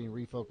lead but getting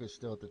refocused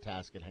still at the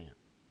task at hand?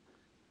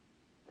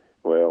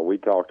 Well, we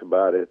talked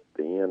about it at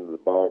the end of the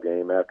ball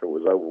game after it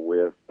was over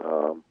with.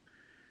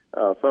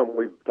 Something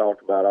we've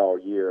talked about all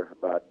year,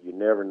 about you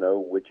never know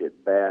which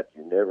at bat,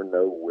 you never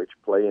know which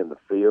play in the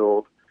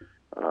field,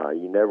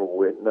 you never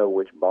know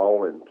which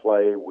ball in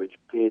play, which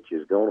pitch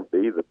is going to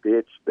be the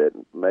pitch that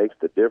makes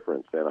the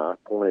difference. And I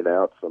pointed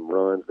out some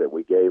runs that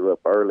we gave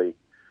up early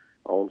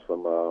on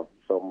some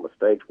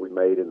mistakes we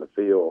made in the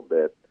field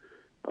that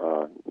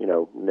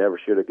never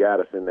should have got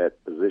us in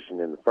that position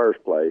in the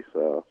first place.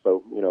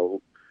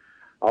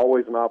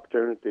 Always an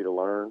opportunity to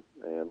learn.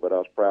 But I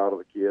was proud of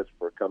the kids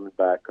for coming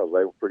back because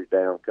they were pretty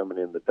down coming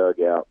in the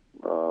dugout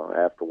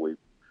after we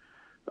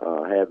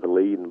had the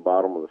lead in the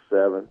bottom of the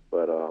seventh.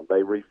 But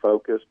they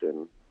refocused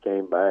and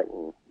came back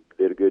and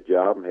did a good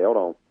job and held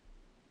on.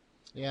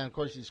 Yeah, and of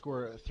course you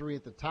score 3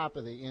 at the top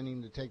of the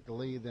inning to take the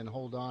lead, then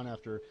hold on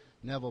after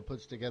Neville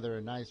puts together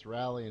a nice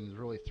rally and is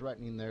really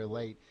threatening there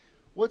late.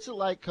 What's it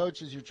like,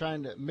 Coach, as you're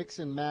trying to mix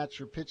and match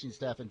your pitching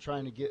staff and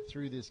trying to get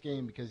through this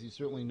game because you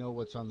certainly know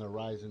what's on the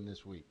horizon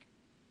this week?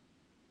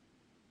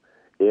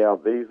 Yeah,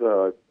 these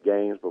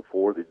games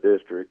before the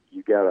district,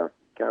 you got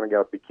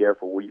to be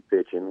careful where you're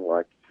pitching,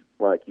 like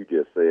you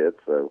just said.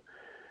 So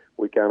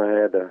we kind of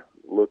had to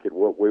look at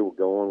what we were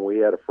going. We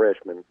had a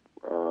freshman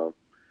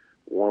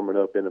warming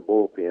up in the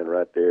bullpen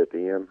right there at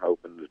the end,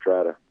 hoping to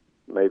try to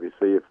maybe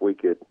see if we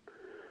could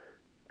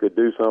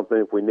do something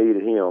if we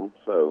needed him.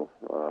 So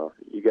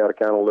you got to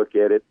kind of look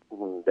at it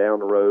down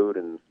the road,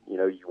 and you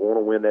want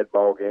to win that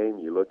ball game.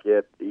 You look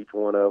at each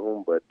one of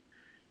them, but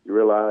you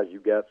realize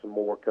you got some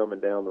more coming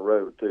down the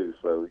road too.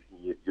 So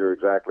you're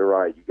exactly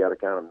right. You got to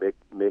kind of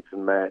mix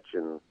and match,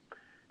 and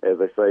as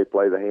they say,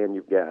 play the hand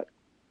you've got.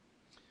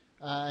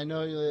 I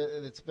know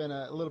it's been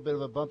a little bit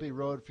of a bumpy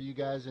road for you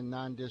guys in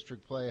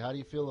non-district play. How do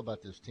you feel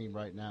about this team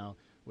right now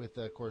with,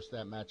 of course,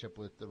 that matchup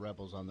with the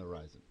Rebels on the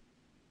horizon?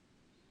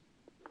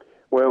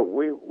 Well,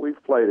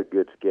 we've played a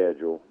good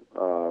schedule.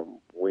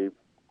 We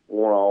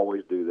want to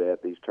always do that.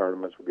 These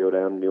tournaments, we go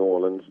down to New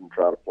Orleans and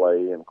try to play.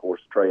 And, of course,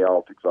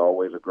 Trey-Altic's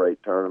always a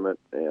great tournament.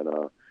 And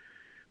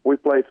we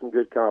played some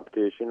good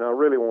competition. I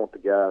really want the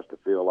guys to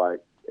feel like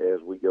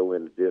as we go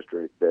into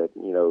district that,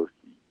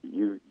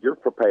 you're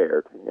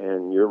prepared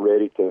and you're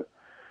ready to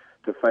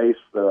face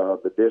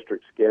the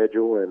district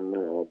schedule. And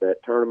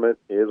that tournament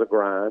is a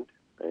grind.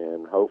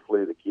 And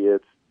hopefully the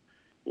kids,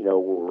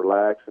 will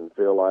relax and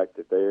feel like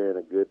that they're in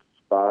a good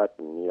spot.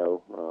 And,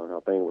 I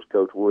think it was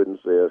Coach Wooden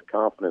says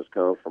confidence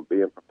comes from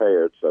being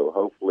prepared. So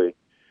hopefully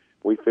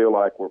we feel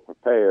like we're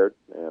prepared.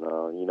 And,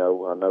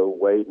 I know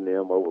Wade and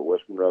them over at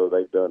West Monroe,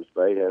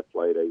 they have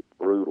played a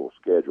brutal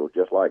schedule,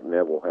 just like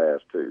Neville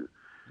has too.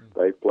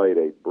 They've played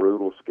a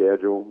brutal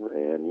schedule,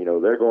 and,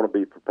 they're going to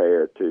be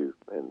prepared too.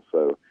 And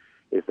so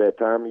it's that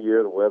time of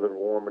year, the weather's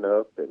warming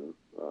up, and,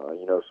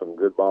 some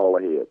good ball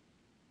ahead.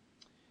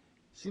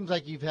 Seems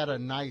like you've had a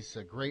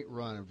great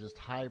run of just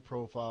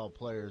high-profile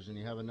players, and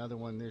you have another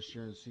one this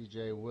year in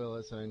C.J.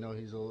 Willis, and I know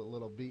he's a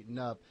little beaten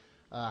up.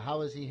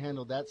 How has he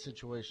handled that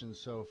situation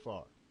so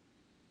far?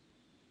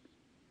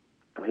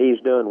 He's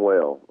done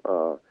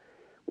well.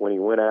 When he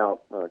went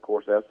out, of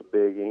course, that's a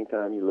big.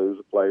 Anytime you lose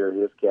a player of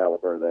his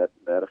caliber,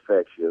 that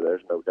affects you.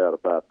 There's no doubt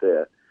about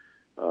that.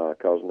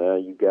 Because now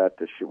you got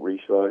to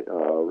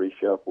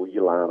reshuffle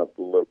your lineup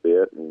a little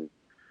bit, and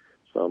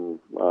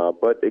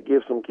but it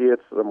gives some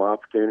kids some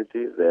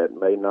opportunities that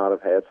may not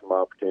have had some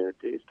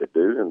opportunities to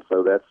do, and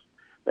so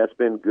that's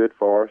been good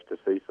for us to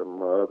see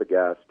some other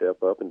guys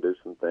step up and do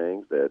some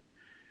things that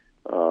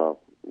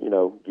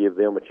give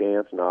them a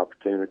chance and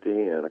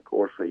opportunity. And of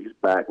course he's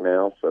back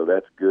now, so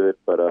that's good.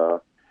 But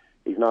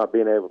he's not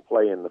being able to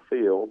play in the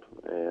field,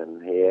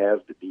 and he has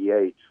the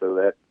DH, so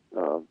that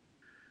I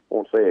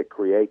won't say it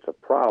creates a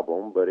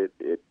problem, but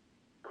it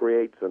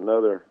creates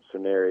another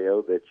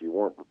scenario that you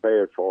weren't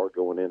prepared for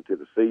going into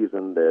the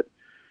season, that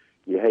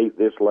you hate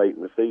this late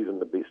in the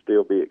season to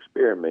still be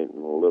experimenting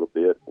a little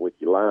bit with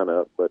your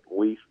lineup, but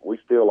we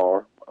still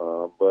are.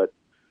 But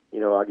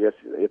I guess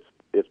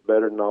it's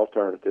better than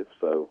alternative,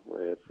 so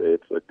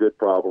it's a good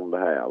problem to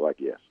have, I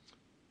guess.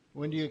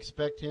 When do you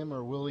expect him,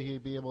 or will he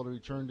be able to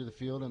return to the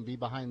field and be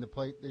behind the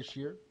plate this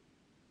year?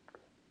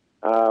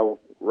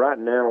 Right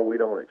now, we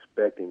don't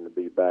expect him to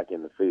be back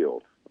in the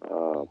field.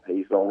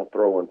 He's on a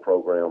throwing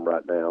program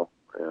right now,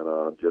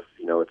 and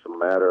it's a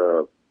matter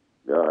of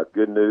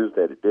good news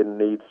that it didn't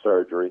need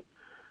surgery,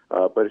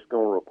 but it's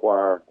going to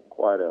require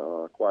quite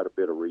a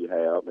bit of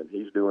rehab, and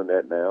he's doing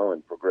that now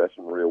and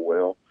progressing real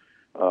well.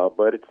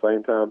 But at the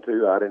same time,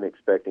 too, I didn't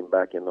expect him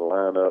back in the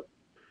lineup,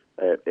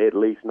 at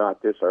least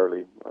not this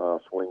early,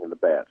 swinging the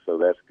bat. So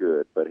that's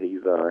good. But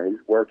he's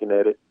working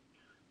at it,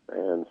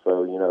 and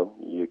so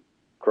you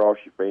cross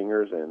your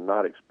fingers and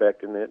not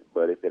expecting it.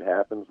 But if it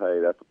happens, hey,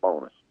 that's a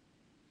bonus.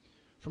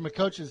 From a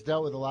coach who's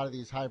dealt with a lot of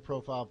these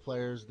high-profile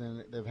players,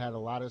 then they've had a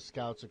lot of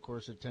scouts, of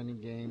course, attending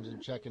games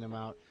and checking them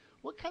out.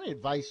 What kind of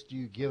advice do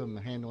you give them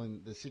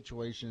handling the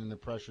situation and the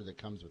pressure that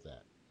comes with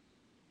that?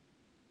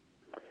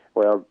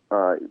 Well,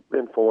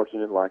 been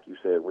fortunate, like you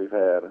said. We've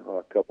had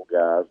a couple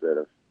guys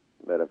that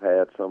have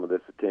had some of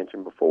this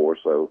attention before,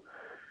 so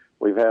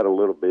we've had a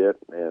little bit.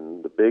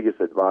 And the biggest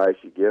advice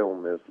you give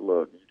them is,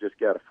 look, you just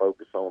got to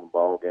focus on the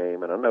ball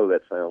game. And I know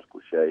that sounds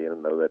cliche, and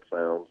I know that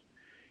sounds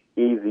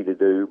easy to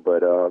do,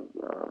 but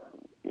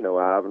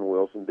Ivan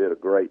Wilson did a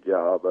great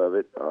job of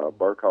it.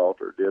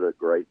 Burkhalter did a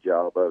great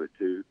job of it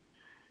too,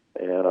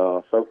 and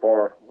so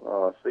far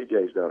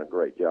CJ's done a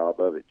great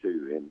job of it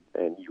too.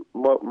 And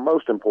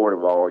most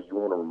important of all, you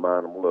want to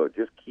remind them, look,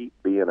 just keep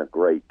being a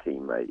great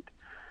teammate.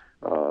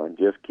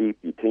 Just keep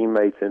your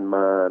teammates in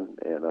mind,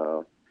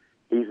 and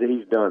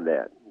he's done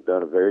that.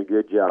 Done a very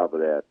good job of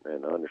that,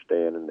 and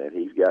understanding that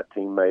he's got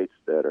teammates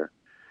that are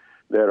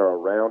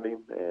around him,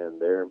 and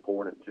they're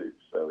important too.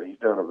 So he's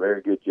done a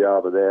very good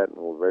job of that, and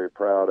we're very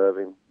proud of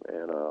him.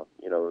 And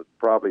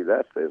probably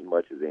that's as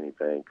much as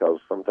anything, because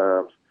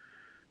sometimes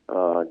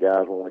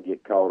guys want to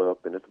get caught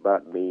up, and it's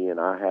about me, and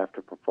I have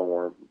to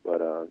perform.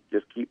 But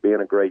just keep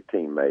being a great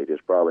teammate is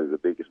probably the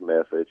biggest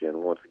message.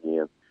 And once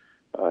again,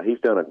 he's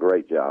done a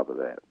great job of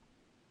that.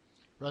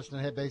 Ruston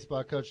head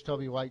baseball coach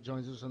Toby White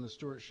joins us on the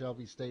Stuart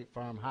Shelby State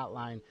Farm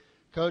Hotline.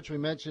 Coach, we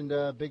mentioned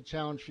a big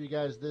challenge for you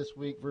guys this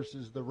week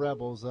versus the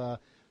Rebels.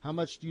 How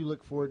much do you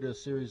look forward to a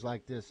series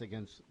like this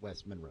against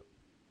West Monroe?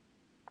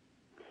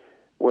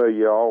 Well,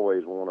 you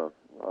always want to,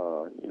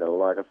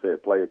 like I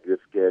said, play a good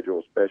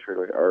schedule, especially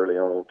early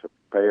on, to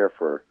prepare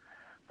for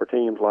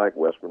teams like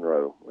West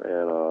Monroe.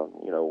 And,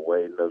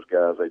 Wade and those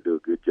guys, they do a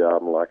good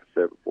job. And like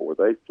I said before,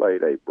 they've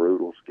played a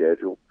brutal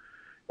schedule,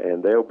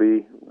 and they'll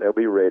be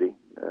ready.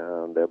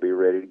 They'll be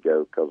ready to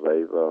go because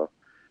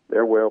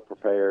they're well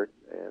prepared.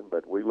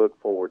 But we look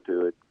forward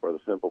to it for the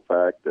simple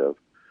fact of,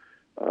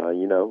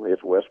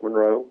 it's West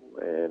Monroe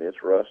and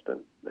it's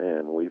Ruston,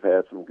 and we've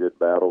had some good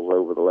battles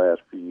over the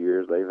last few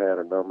years. They've had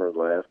a number of the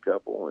last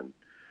couple, and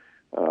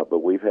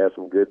but we've had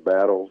some good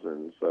battles,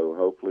 and so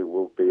hopefully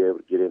we'll be able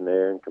to get in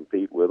there and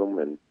compete with them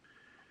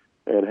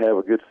and have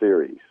a good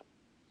series.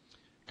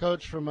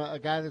 Coach, from a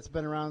guy that's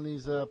been around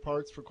these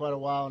parts for quite a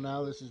while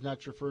now, this is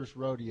not your first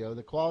rodeo.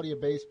 The quality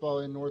of baseball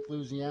in North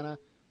Louisiana,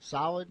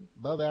 solid,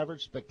 above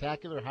average,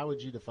 spectacular. How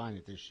would you define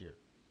it this year?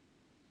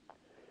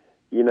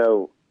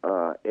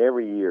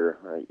 Every year,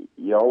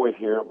 you always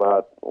hear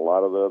about a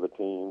lot of the other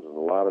teams and a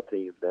lot of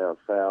teams down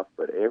south,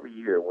 but every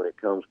year when it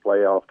comes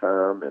playoff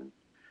time and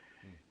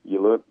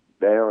you look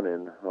down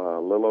in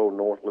little old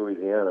North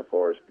Louisiana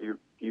for as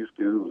few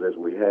schools as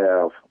we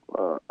have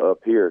up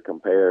here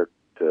compared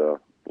to,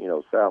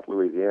 South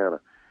Louisiana,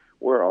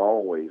 we're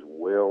always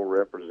well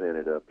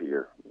represented up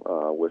here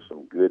with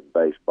some good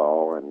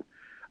baseball, and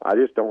I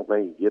just don't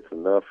think it gets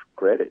enough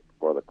credit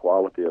for the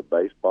quality of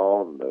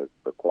baseball and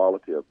the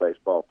quality of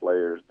baseball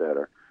players that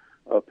are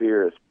up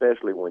here,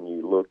 especially when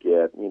you look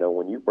at,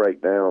 when you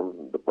break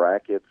down the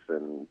brackets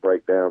and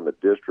break down the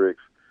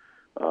districts,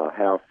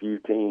 how few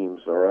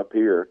teams are up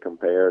here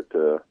compared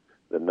to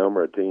the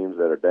number of teams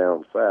that are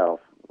down south.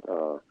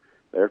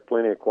 There's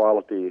plenty of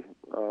quality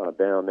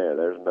down there.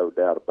 There's no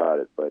doubt about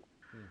it. But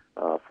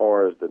as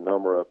far as the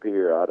number up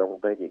here, I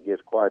don't think it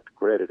gets quite the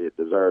credit it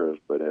deserves.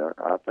 But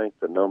I think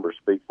the numbers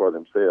speak for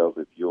themselves.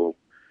 If you'll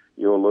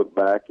look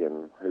back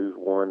and who's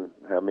won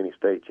how many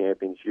state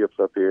championships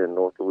up here in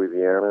North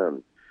Louisiana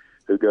and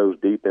who goes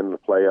deep in the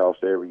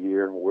playoffs every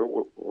year,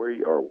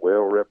 we are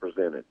well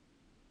represented.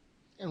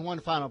 And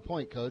one final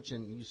point, Coach,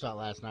 and you saw it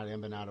last night at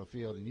Empanado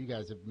Field, and you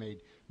guys have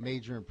made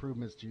major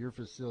improvements to your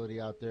facility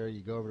out there.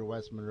 You go over to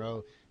West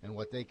Monroe and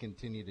what they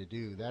continue to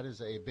do. That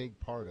is a big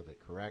part of it,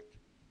 correct?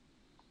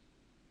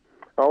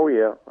 Oh,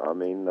 yeah. I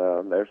mean,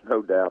 there's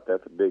no doubt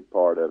that's a big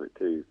part of it,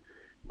 too.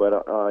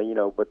 But,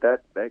 but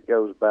that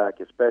goes back,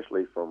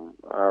 especially from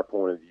our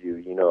point of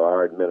view,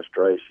 our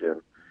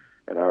administration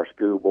and our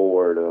school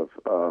board of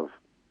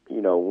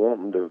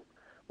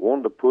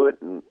wanting to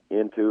put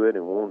into it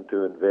and wanting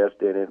to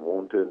invest in it and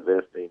wanting to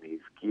invest in these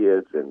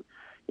kids. And,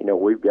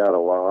 we've got a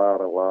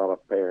lot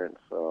of parents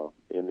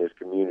in this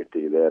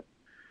community that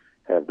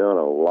have done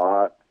a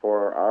lot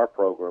for our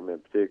program in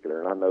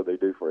particular, and I know they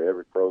do for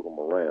every program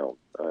around.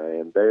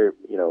 And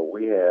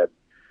we had,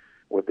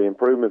 with the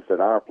improvements at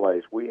our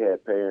place, we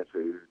had parents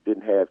who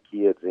didn't have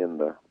kids in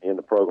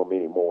the program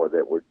anymore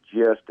that were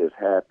just as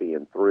happy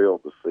and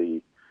thrilled to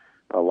see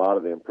a lot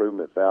of the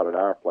improvements out at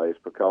our place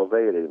because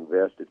they had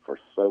invested for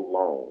so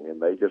long,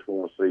 and they just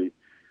want to see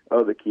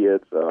other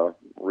kids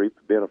reap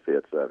the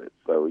benefits of it.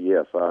 So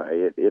yes,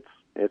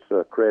 it's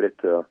a credit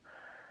to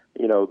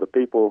the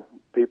people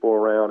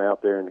around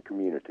out there in the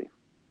community.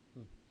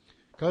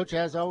 Coach,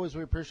 as always,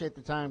 we appreciate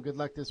the time. Good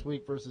luck this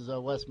week versus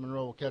West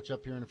Monroe. We'll catch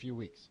up here in a few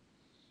weeks.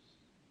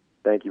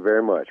 Thank you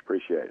very much.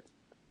 Appreciate it.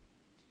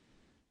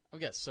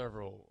 I've got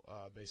several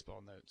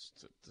baseball notes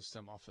to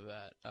stem off of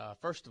that.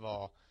 First of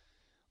all,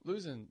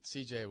 losing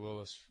C.J.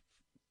 Willis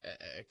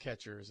at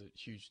catcher is a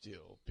huge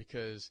deal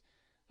because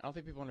I don't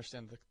think people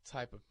understand the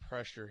type of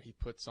pressure he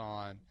puts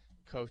on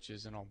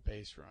coaches and on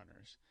base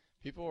runners.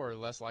 People are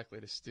less likely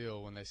to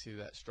steal when they see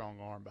that strong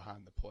arm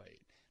behind the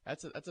plate.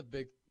 That's a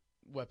big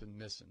weapon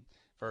missing,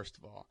 first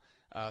of all.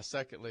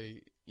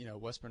 Secondly,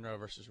 West Monroe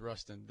versus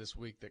Ruston this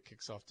week that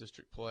kicks off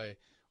district play.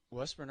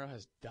 West Monroe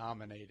has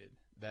dominated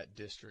that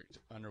district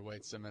under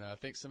Wade Semino. I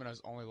think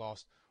Semino's only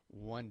lost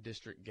one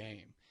district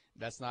game.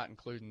 That's not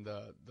including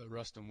the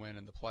Ruston win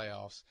in the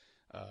playoffs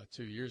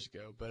 2 years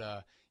ago.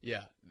 But,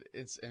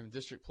 it's in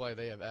district play.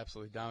 They have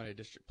absolutely dominated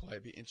district play.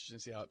 It'd be interesting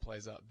to see how it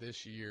plays out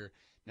this year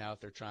now that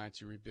they're trying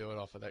to rebuild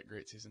off of that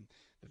great season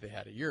that they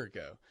had a year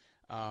ago.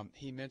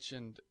 He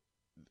mentioned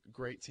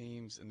great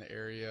teams in the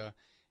area,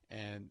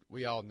 and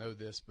we all know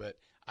this, but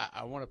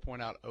I want to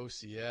point out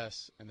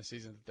OCS and the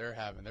season that they're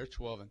having. They're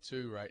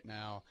 12-2 right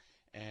now,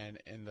 And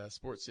in the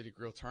Sports City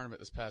Grill tournament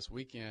this past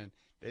weekend,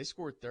 they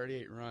scored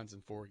 38 runs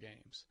in 4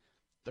 games.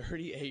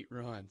 38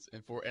 runs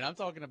in 4. And I'm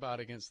talking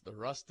about against the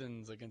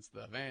Rustons, against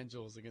the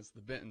Evangels, against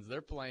the Bentons.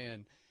 They're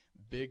playing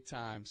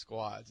big-time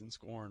squads and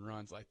scoring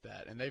runs like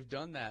that. And they've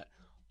done that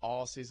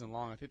all season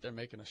long. I think they're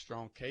making a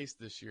strong case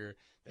this year.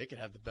 They could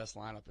have the best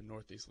lineup in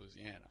Northeast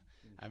Louisiana.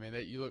 I mean,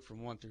 you look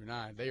from 1 through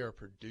 9, they are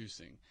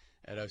producing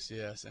at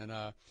OCS. And,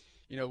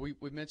 we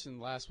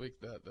mentioned last week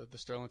the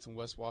Sterlington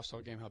West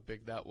Washita game, how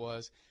big that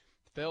was.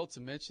 Failed to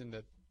mention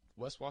that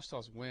West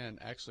Washita's win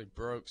actually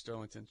broke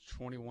Sterlington's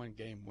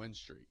 21-game win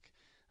streak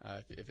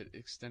if it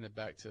extended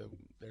back to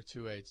their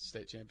 2A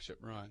state championship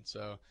run.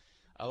 So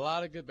a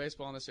lot of good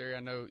baseball in this area. I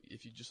know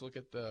if you just look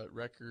at the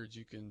records,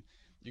 you can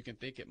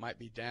think it might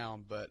be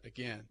down, but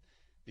again,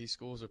 these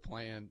schools are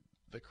playing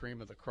the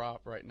cream of the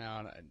crop right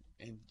now,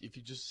 and if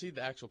you just see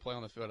the actual play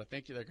on the field, I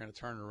think they're going to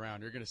turn it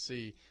around. You're going to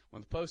see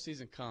when the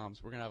postseason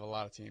comes, we're going to have a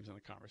lot of teams in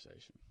the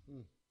conversation.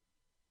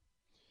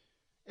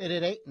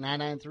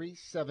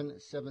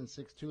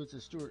 888-993-7762. It's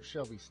a Stuart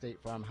Shelby State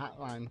Farm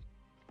hotline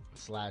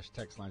 /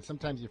 text line.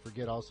 Sometimes you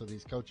forget also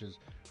these coaches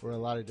wear a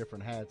lot of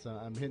different hats.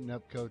 I'm hitting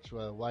up Coach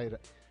White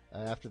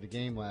after the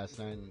game last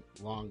night, and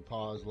long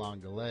pause, long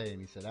delay,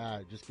 and he said,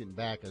 just getting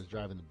back. I was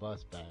driving the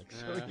bus back.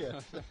 So, yeah,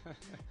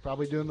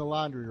 probably doing the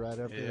laundry right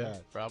after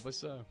that. Probably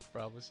so.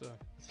 Let's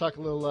talk a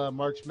little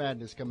March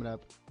Madness coming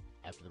up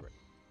after the break.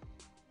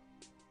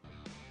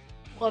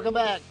 Welcome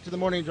back to the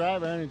Morning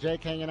Drive. Aaron and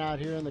Jake hanging out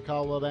here in the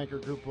Caldwell Banker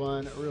Group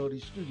 1 Realty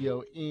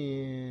Studio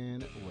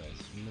in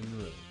West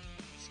Monroe.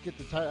 Let's get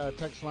the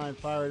text line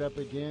fired up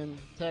again.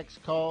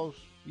 Text, calls,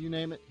 you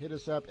name it, hit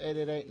us up,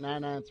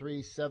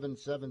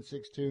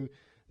 888-993-7762.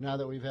 Now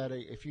that we've had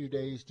a few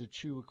days to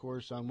chew, of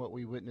course, on what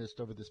we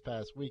witnessed over this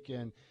past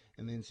weekend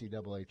in the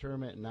NCAA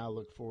tournament, and now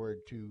look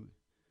forward to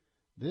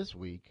this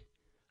week.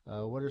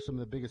 What are some of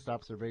the biggest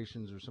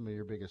observations or some of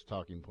your biggest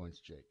talking points,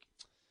 Jake?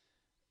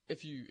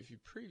 If you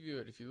preview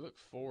it, if you look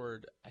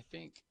forward, I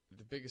think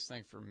the biggest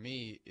thing for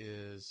me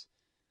is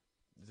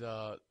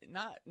not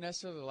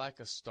necessarily the lack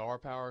of star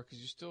power, because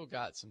you still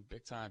got some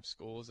big-time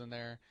schools in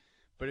there.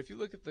 But if you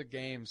look at the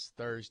games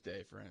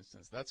Thursday, for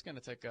instance, that's going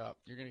to take up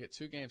 – you're going to get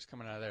 2 games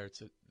coming out of there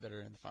that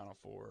are in the Final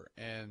Four.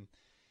 And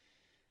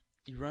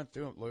you run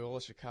through them: Loyola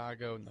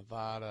Chicago,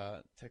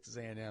 Nevada, Texas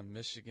A&M,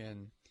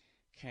 Michigan,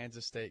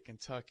 Kansas State,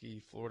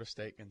 Kentucky, Florida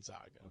State,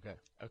 Gonzaga.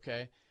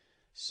 Okay?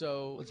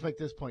 So let's make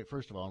this point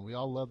first of all. And we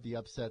all love the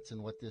upsets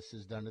and what this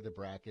has done to the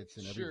brackets,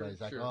 and everybody's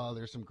like, "Oh,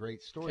 there's some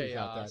great stories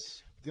out there." But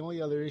the only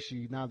other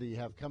issue now that you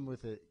have come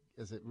with it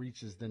as it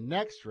reaches the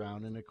next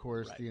round, and of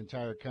course, the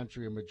entire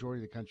country, a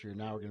majority of the country, are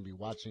now going to be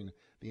watching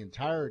the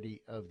entirety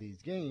of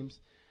these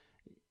games.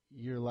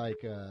 You're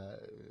like,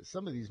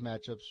 some of these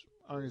matchups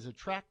aren't as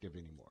attractive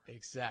anymore.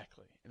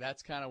 Exactly.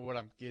 That's kind of what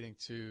I'm getting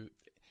to.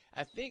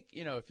 I think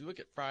if you look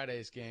at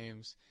Friday's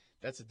games,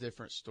 that's a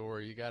different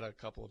story. You got a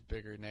couple of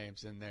bigger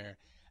names in there.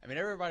 I mean,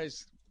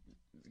 everybody's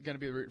going to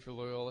be rooting for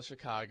Loyola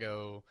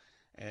Chicago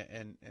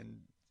and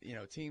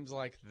teams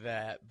like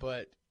that.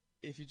 But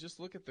if you just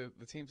look at the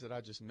teams that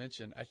I just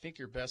mentioned, I think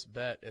your best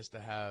bet is to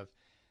have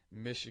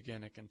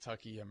Michigan and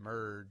Kentucky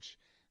emerge.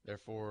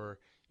 Therefore,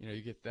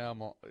 you get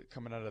them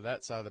coming out of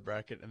that side of the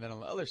bracket. And then on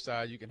the other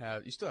side, you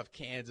still have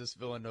Kansas,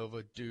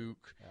 Villanova,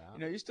 Duke.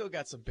 Yeah. You still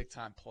got some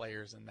big-time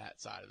players in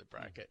that side of the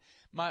bracket.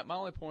 My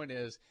only point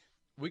is,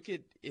 we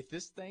could, if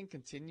this thing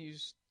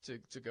continues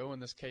to go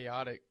in this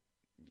chaotic,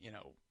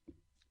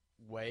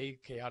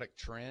 chaotic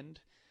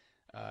trend,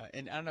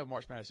 and I know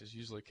March Madness is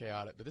usually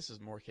chaotic, but this is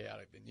more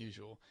chaotic than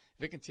usual.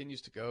 If it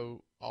continues to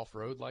go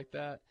off-road like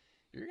that,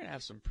 you're going to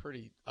have some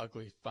pretty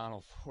ugly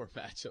Final Four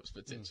matchups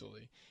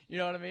potentially. You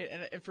know what I mean?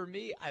 And for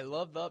me, I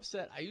love the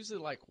upset. I usually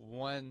like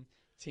one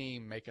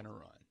team making a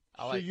run.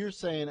 So you're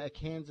saying a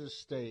Kansas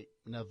State,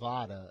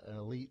 Nevada, an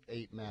Elite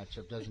Eight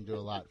matchup doesn't do a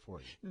lot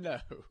for you?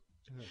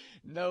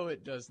 No,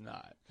 it does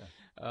not.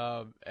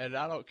 And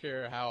I don't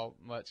care how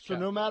much. So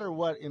no matter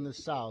what in the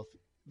South,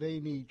 they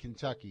need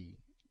Kentucky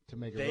to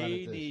make a run at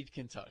this. They need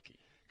Kentucky.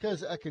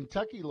 Because a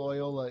Kentucky,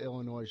 Loyola,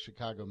 Illinois,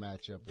 Chicago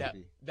matchup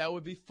that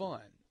would be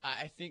fun.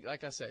 I think,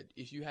 like I said,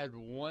 if you had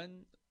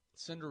one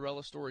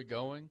Cinderella story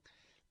going,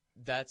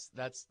 that's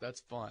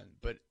fun.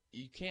 But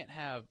you can't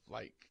have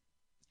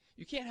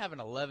an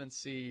 11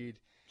 seed.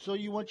 So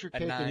you want your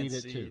cake and eat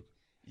it too.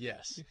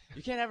 Yes.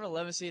 You can't have an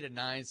 11 seed, a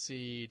 9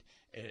 seed,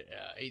 an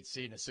 8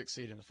 seed, and a 6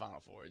 seed in the Final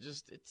Four.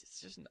 It's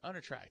just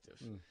unattractive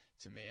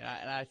to me.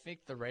 And I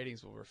think the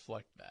ratings will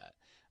reflect that.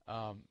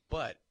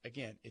 But,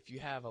 again, if you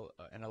have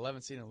an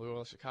 11 seed in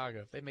Loyola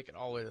Chicago, if they make it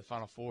all the way to the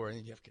Final Four, and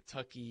then you have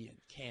Kentucky and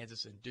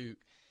Kansas and Duke,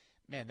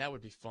 man, that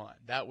would be fun.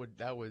 That would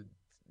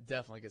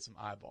definitely get some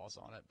eyeballs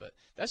on it. But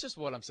that's just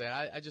what I'm saying.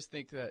 I just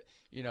think that,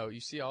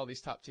 you see all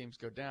these top teams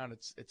go down.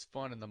 It's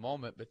fun in the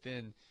moment, but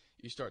then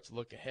you start to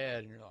look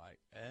ahead, and you're like,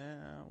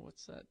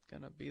 what's that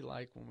going to be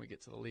like when we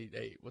get to the Elite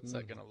Eight? What's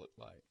that going to look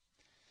like?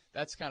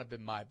 That's kind of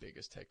been my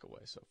biggest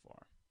takeaway so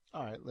far.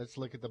 All right, let's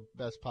look at the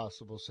best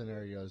possible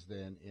scenarios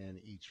then in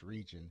each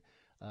region.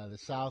 The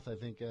South, I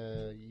think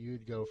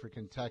you'd go for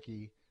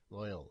Kentucky,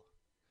 Loyola.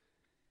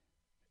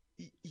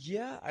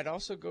 Yeah, I'd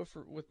also go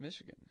with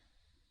Michigan.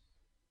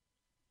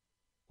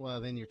 Well,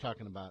 then you're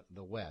talking about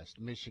the West.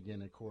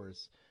 Michigan, of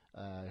course,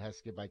 has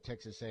to get by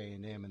Texas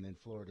A&M and then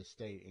Florida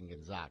State and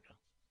Gonzaga.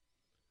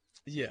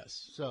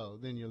 Yes. So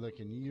then you're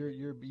looking.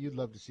 You'd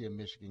love to see a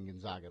Michigan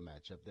Gonzaga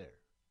matchup there.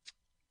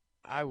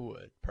 I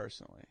would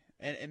personally,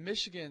 and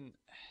Michigan.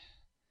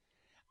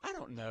 I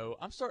don't know.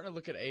 I'm starting to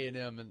look at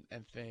A&M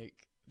and think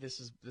this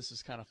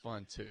is kind of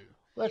fun too.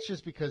 Well, that's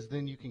just because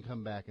then you can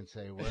come back and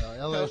say, well,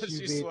 LSU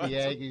beat the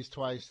Aggies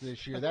twice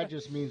this year. That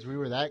just means we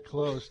were that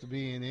close to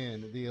being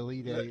in the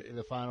Elite Eight,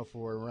 the Final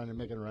Four,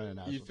 making a run in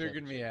national. You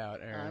figured me out,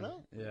 Aaron. I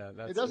know.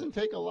 Yeah, it doesn't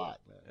take a lot,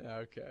 man. Yeah,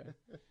 okay.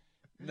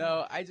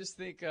 No, I just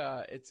think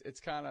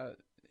it's kind of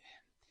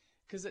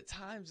because at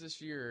times this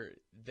year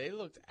they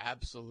looked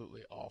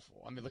absolutely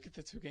awful. I mean, look at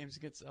the 2 games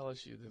against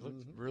LSU; they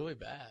looked really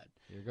bad.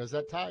 Here goes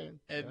that tie-in.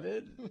 And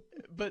then,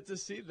 but to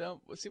see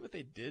what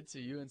they did to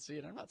UNC,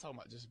 and I'm not talking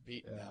about just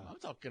beating them. I'm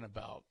talking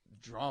about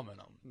drumming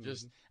them.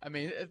 Just, I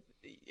mean,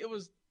 it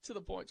was to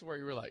the point to where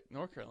you were like,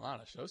 North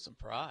Carolina, show some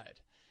pride,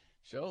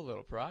 show a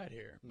little pride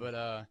here.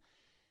 But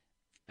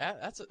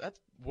that's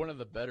one of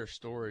the better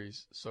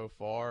stories so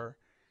far.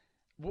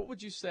 What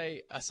would you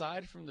say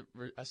aside from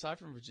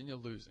Virginia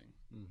losing?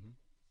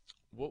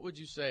 What would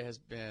you say has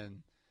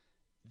been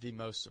the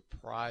most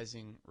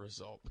surprising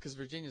result? Because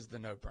Virginia's the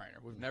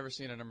no-brainer. We've never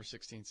seen a number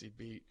 16 seed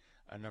beat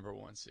a number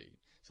 1 seed,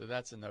 so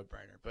that's a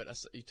no-brainer. But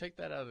you take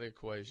that out of the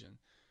equation.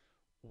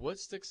 What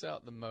sticks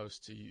out the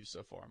most to you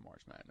so far in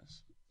March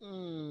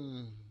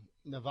Madness?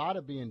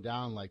 Nevada being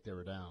down like they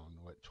were down,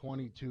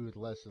 22 with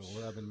less than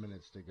 11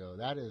 minutes to go.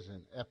 That is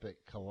an epic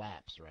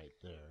collapse right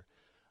there.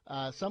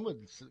 Some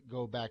would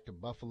go back to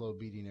Buffalo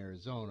beating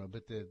Arizona,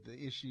 but the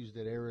issues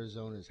that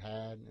Arizona's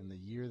had and the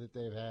year that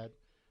they've had,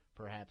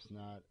 perhaps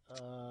not.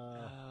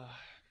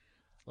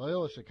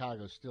 Loyola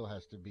Chicago still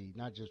has to beat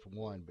not just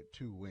 1, but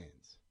 2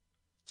 wins.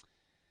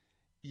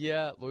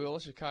 Yeah, Loyola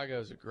Chicago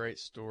is a great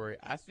story.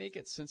 I think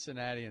it's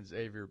Cincinnati and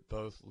Xavier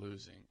both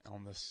losing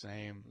on the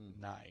same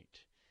night.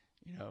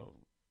 You know,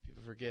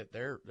 people forget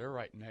they're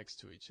right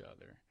next to each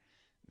other.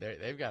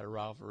 They've got a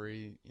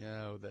rivalry,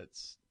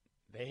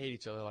 they hate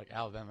each other like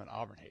Alabama and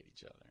Auburn hate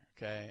each other,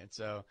 okay? And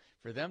so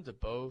for them to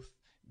both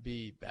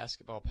be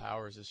basketball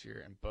powers this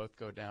year and both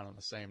go down on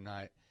the same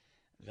night,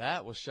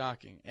 that was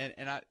shocking.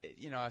 And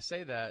I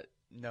say that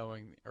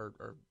knowing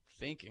or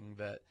thinking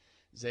that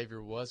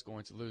Xavier was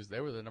going to lose. They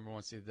were the number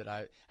 1 seed that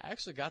I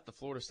actually got the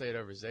Florida State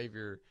over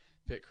Xavier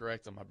pick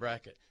correct on my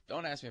bracket.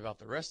 Don't ask me about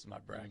the rest of my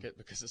bracket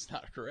because it's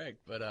not correct,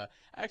 but I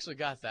actually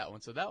got that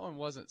one. So that one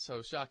wasn't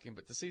so shocking,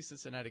 but to see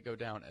Cincinnati go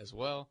down as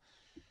well,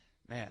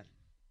 man,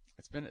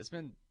 it's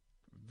been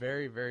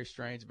very, very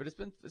strange, but it's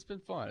been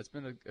fun. It's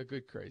been a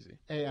good crazy.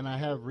 Hey, and I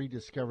have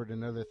rediscovered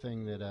another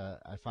thing that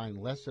I find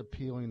less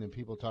appealing than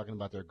people talking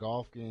about their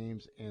golf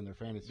games and their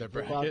fantasy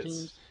football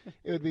teams.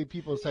 It would be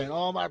people saying,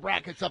 "Oh, my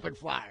bracket's up in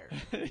fire.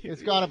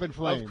 It's gone up in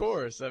flames." Of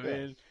course. I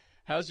mean,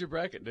 how's your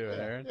bracket doing,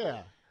 Aaron?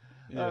 Yeah.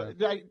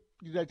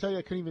 Did I tell you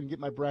I couldn't even get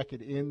my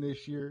bracket in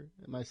this year?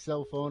 My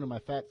cell phone and my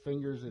fat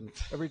fingers, and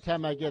every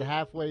time I get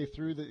halfway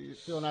through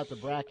filling out the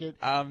bracket,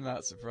 I'm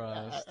not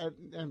surprised. I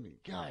mean,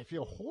 God, I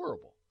feel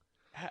horrible.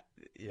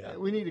 Yeah,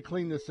 we need to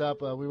clean this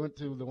up. We went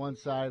to the one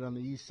side on the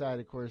east side.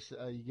 Of course,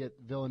 you get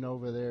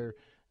Villanova there.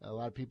 A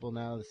lot of people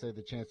now say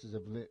the chances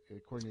of,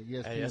 according to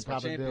ESPN,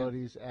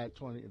 probabilities at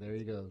 20. There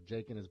you go,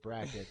 Jake in his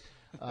bracket.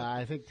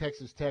 I think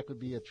Texas Tech would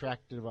be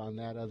attractive on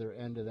that other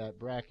end of that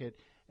bracket.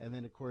 And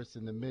then, of course,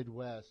 in the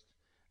Midwest,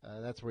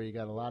 that's where you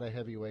got a lot of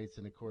heavyweights.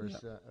 And, of course,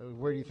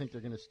 where do you think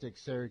they're going to stick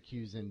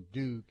Syracuse and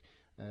Duke?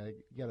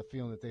 You got a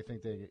feeling that they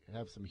think they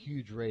have some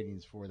huge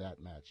ratings for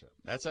that matchup.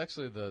 That's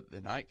actually the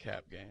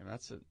nightcap game.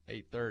 That's at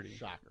 8:30.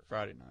 Shocker.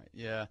 Friday night.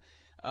 Yeah.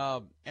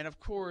 And, of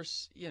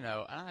course,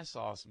 I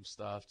saw some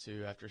stuff,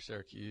 too, after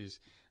Syracuse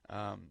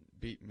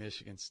beat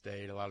Michigan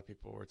State. A lot of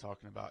people were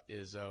talking about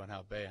Izzo and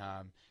how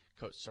Boeheim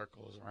coached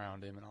circles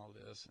around him and all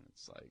this. And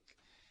it's like,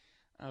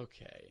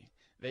 okay.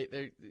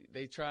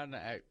 They're trying to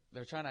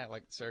act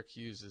like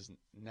Syracuse is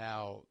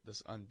now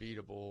this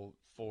unbeatable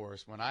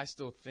force, when I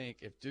still think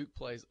if Duke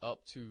plays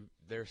up to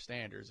their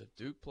standards, if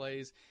Duke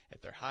plays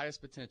at their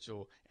highest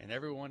potential and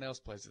everyone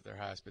else plays at their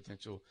highest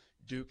potential,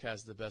 Duke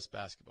has the best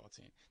basketball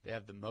team. They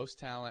have the most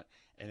talent,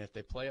 and if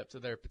they play up to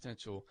their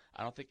potential,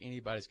 I don't think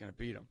anybody's going to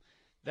beat them.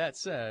 That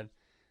said,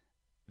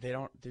 they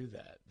don't do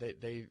that.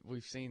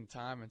 We've seen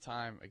time and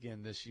time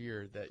again this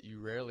year that you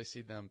rarely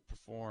see them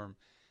perform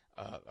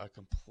a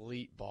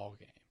complete ball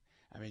game.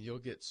 I mean, you'll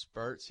get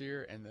spurts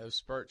here, and those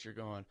spurts you're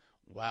going,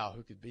 wow,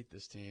 who could beat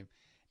this team?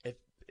 If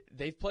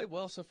they've played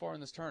well so far in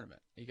this tournament,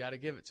 you got to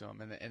give it to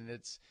them, and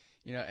it's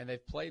and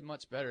they've played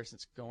much better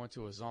since going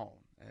to a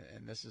zone.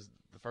 And this is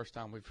the first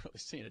time we've really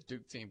seen a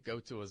Duke team go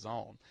to a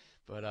zone.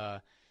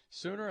 But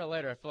sooner or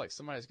later, I feel like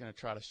somebody's going to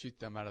try to shoot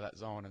them out of that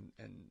zone,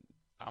 and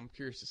I'm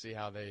curious to see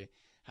how they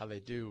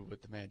do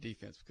with the man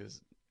defense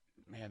because,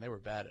 man, they were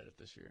bad at it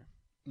this year.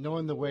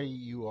 Knowing the way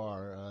you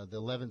are, the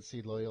 11th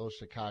seed Loyola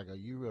Chicago,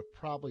 you are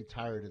probably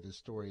tired of this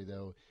story,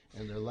 though,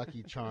 and their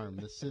lucky charm,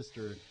 the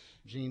sister,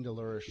 Jean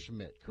Dolores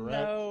Schmidt,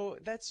 correct? No,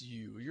 that's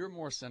you. You're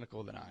more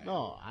cynical than I am.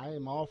 No, I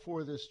am all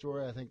for this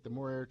story. I think the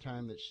more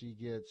airtime that she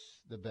gets,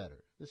 the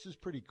better. This is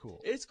pretty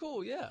cool. It's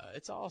cool, yeah.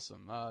 It's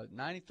awesome.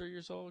 93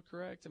 years old,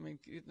 correct? I mean,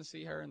 getting to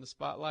see her in the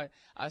spotlight.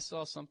 I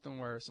saw something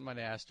where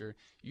somebody asked her,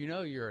 you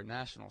know you're a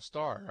national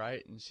star,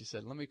 right? And she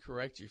said, let me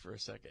correct you for a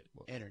second.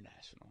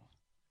 International.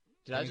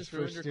 Did I just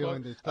ruin your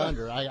stealing the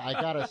thunder? I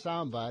got a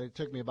soundbite. It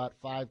took me about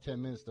 5-10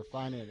 minutes to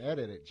find it and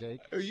edit it,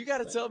 Jake. Oh, you got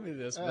to tell me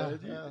this, man.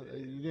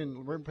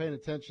 You weren't paying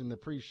attention to the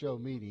pre-show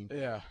meeting.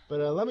 Yeah. But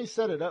let me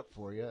set it up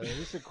for you.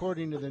 This,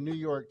 according to the New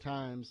York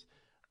Times,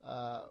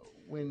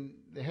 when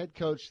the head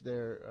coach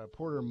there,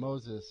 Porter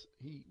Moses,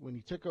 when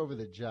he took over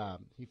the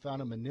job, he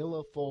found a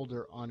manila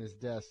folder on his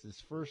desk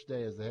his first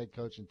day as the head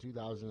coach in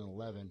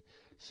 2011.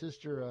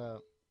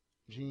 Sister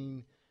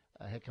Jean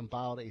had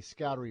compiled a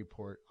scout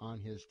report on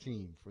his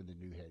team for the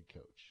new head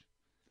coach.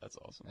 That's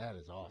awesome. That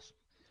is awesome.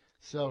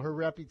 So her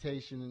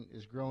reputation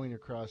is growing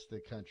across the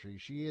country.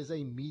 She is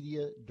a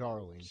media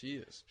darling. She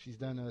is. She's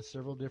done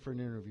several different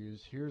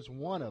interviews. Here's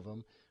one of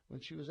them when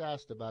she was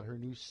asked about her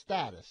new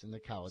status in the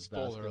college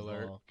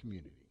basketball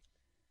community.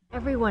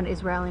 Everyone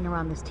is rallying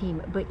around this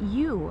team, but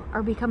you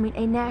are becoming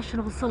a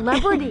national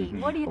celebrity.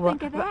 What do you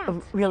think of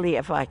that? Really,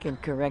 if I can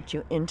correct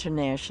you,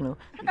 international.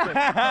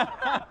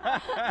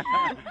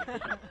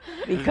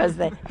 Because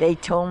they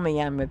told me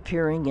I'm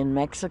appearing in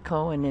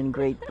Mexico and in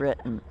Great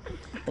Britain.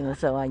 And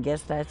so I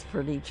guess that's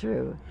pretty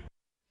true.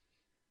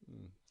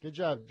 Good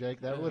job, Jake.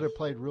 That would have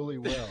played really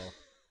well.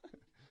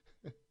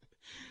 I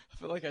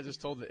feel like I just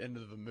told the end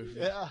of the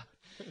movie. Yeah.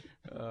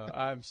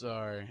 I'm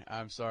sorry.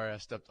 I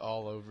stepped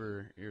all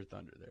over your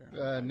thunder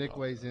there. Nick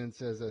weighs in,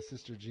 says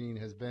Sister Jean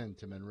has been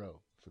to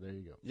Monroe. So there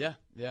you go. Yeah.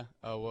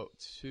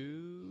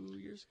 2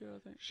 years ago, I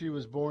think? She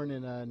was born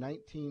in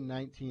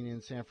 1919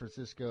 in San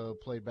Francisco,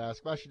 played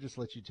basketball. I should just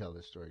let you tell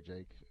this story,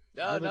 Jake.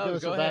 No, give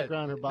us go a ahead.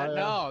 Background, her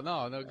bio.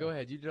 No, go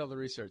ahead. You did all the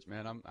research,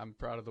 man. I'm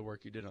proud of the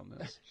work you did on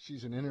this.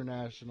 She's an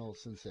international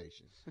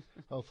sensation.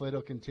 Hopefully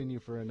it'll continue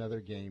for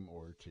another game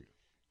or two.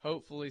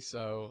 Hopefully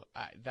so.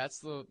 That's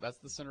the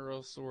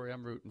Cinderella story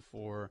I'm rooting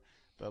for.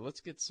 But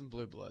let's get some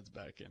blue bloods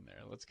back in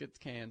there. Let's get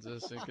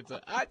Kansas. And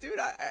I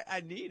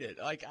need it.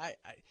 Like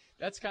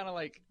that's kind of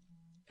like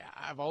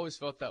I've always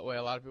felt that way.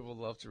 A lot of people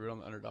love to root on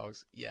the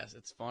underdogs. Yes,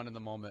 it's fun in the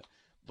moment,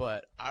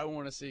 but I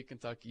want to see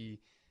Kentucky,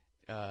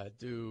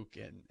 Duke,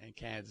 and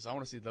Kansas. I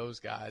want to see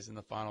those guys in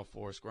the Final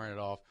Four squaring it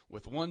off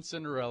with one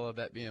Cinderella,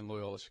 that being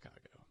Loyola Chicago.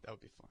 That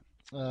would be fun.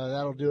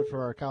 That'll do it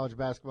for our college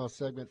basketball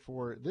segment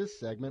for this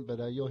segment, but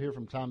you'll hear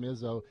from Tom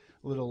Izzo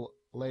a little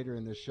later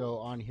in the show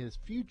on his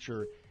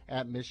future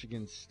at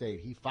Michigan State.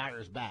 He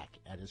fires back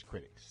at his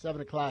critics. 7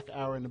 o'clock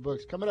hour in the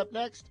books. Coming up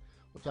next,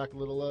 we'll talk a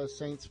little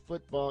Saints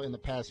football in the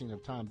passing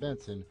of Tom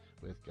Benson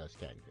with Gus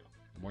Cadenville.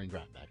 Morning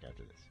Drive back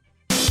after this.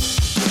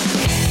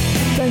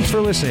 Thanks for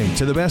listening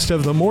to the best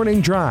of the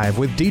Morning Drive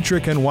with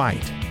Dietrich and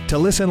White. To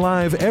listen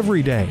live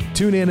every day,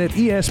 tune in at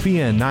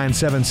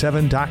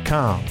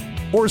ESPN977.com.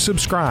 or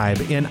subscribe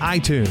in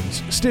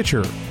iTunes,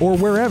 Stitcher, or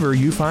wherever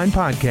you find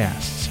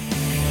podcasts.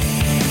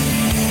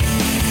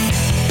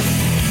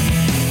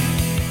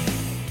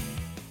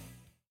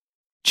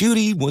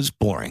 Judy was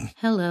boring.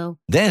 Hello.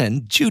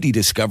 Then Judy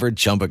discovered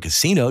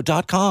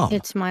ChumbaCasino.com.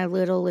 It's my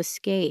little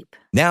escape.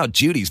 Now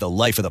Judy's the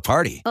life of the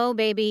party. Oh,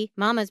 baby,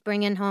 mama's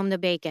bringing home the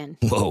bacon.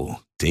 Whoa,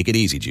 take it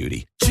easy,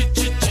 Judy.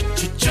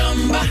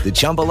 The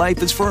Chumba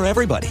life is for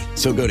everybody.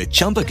 So go to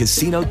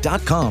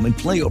ChumbaCasino.com and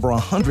play over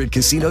 100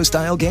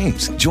 casino-style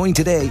games. Join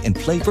today and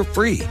play for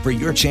free for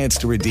your chance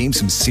to redeem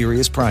some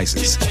serious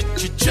prizes.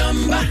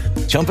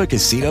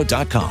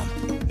 ChumbaCasino.com.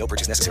 No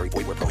purchase necessary.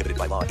 Void where prohibited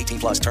by law.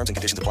 18+ terms and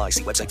conditions apply.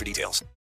 See website for details.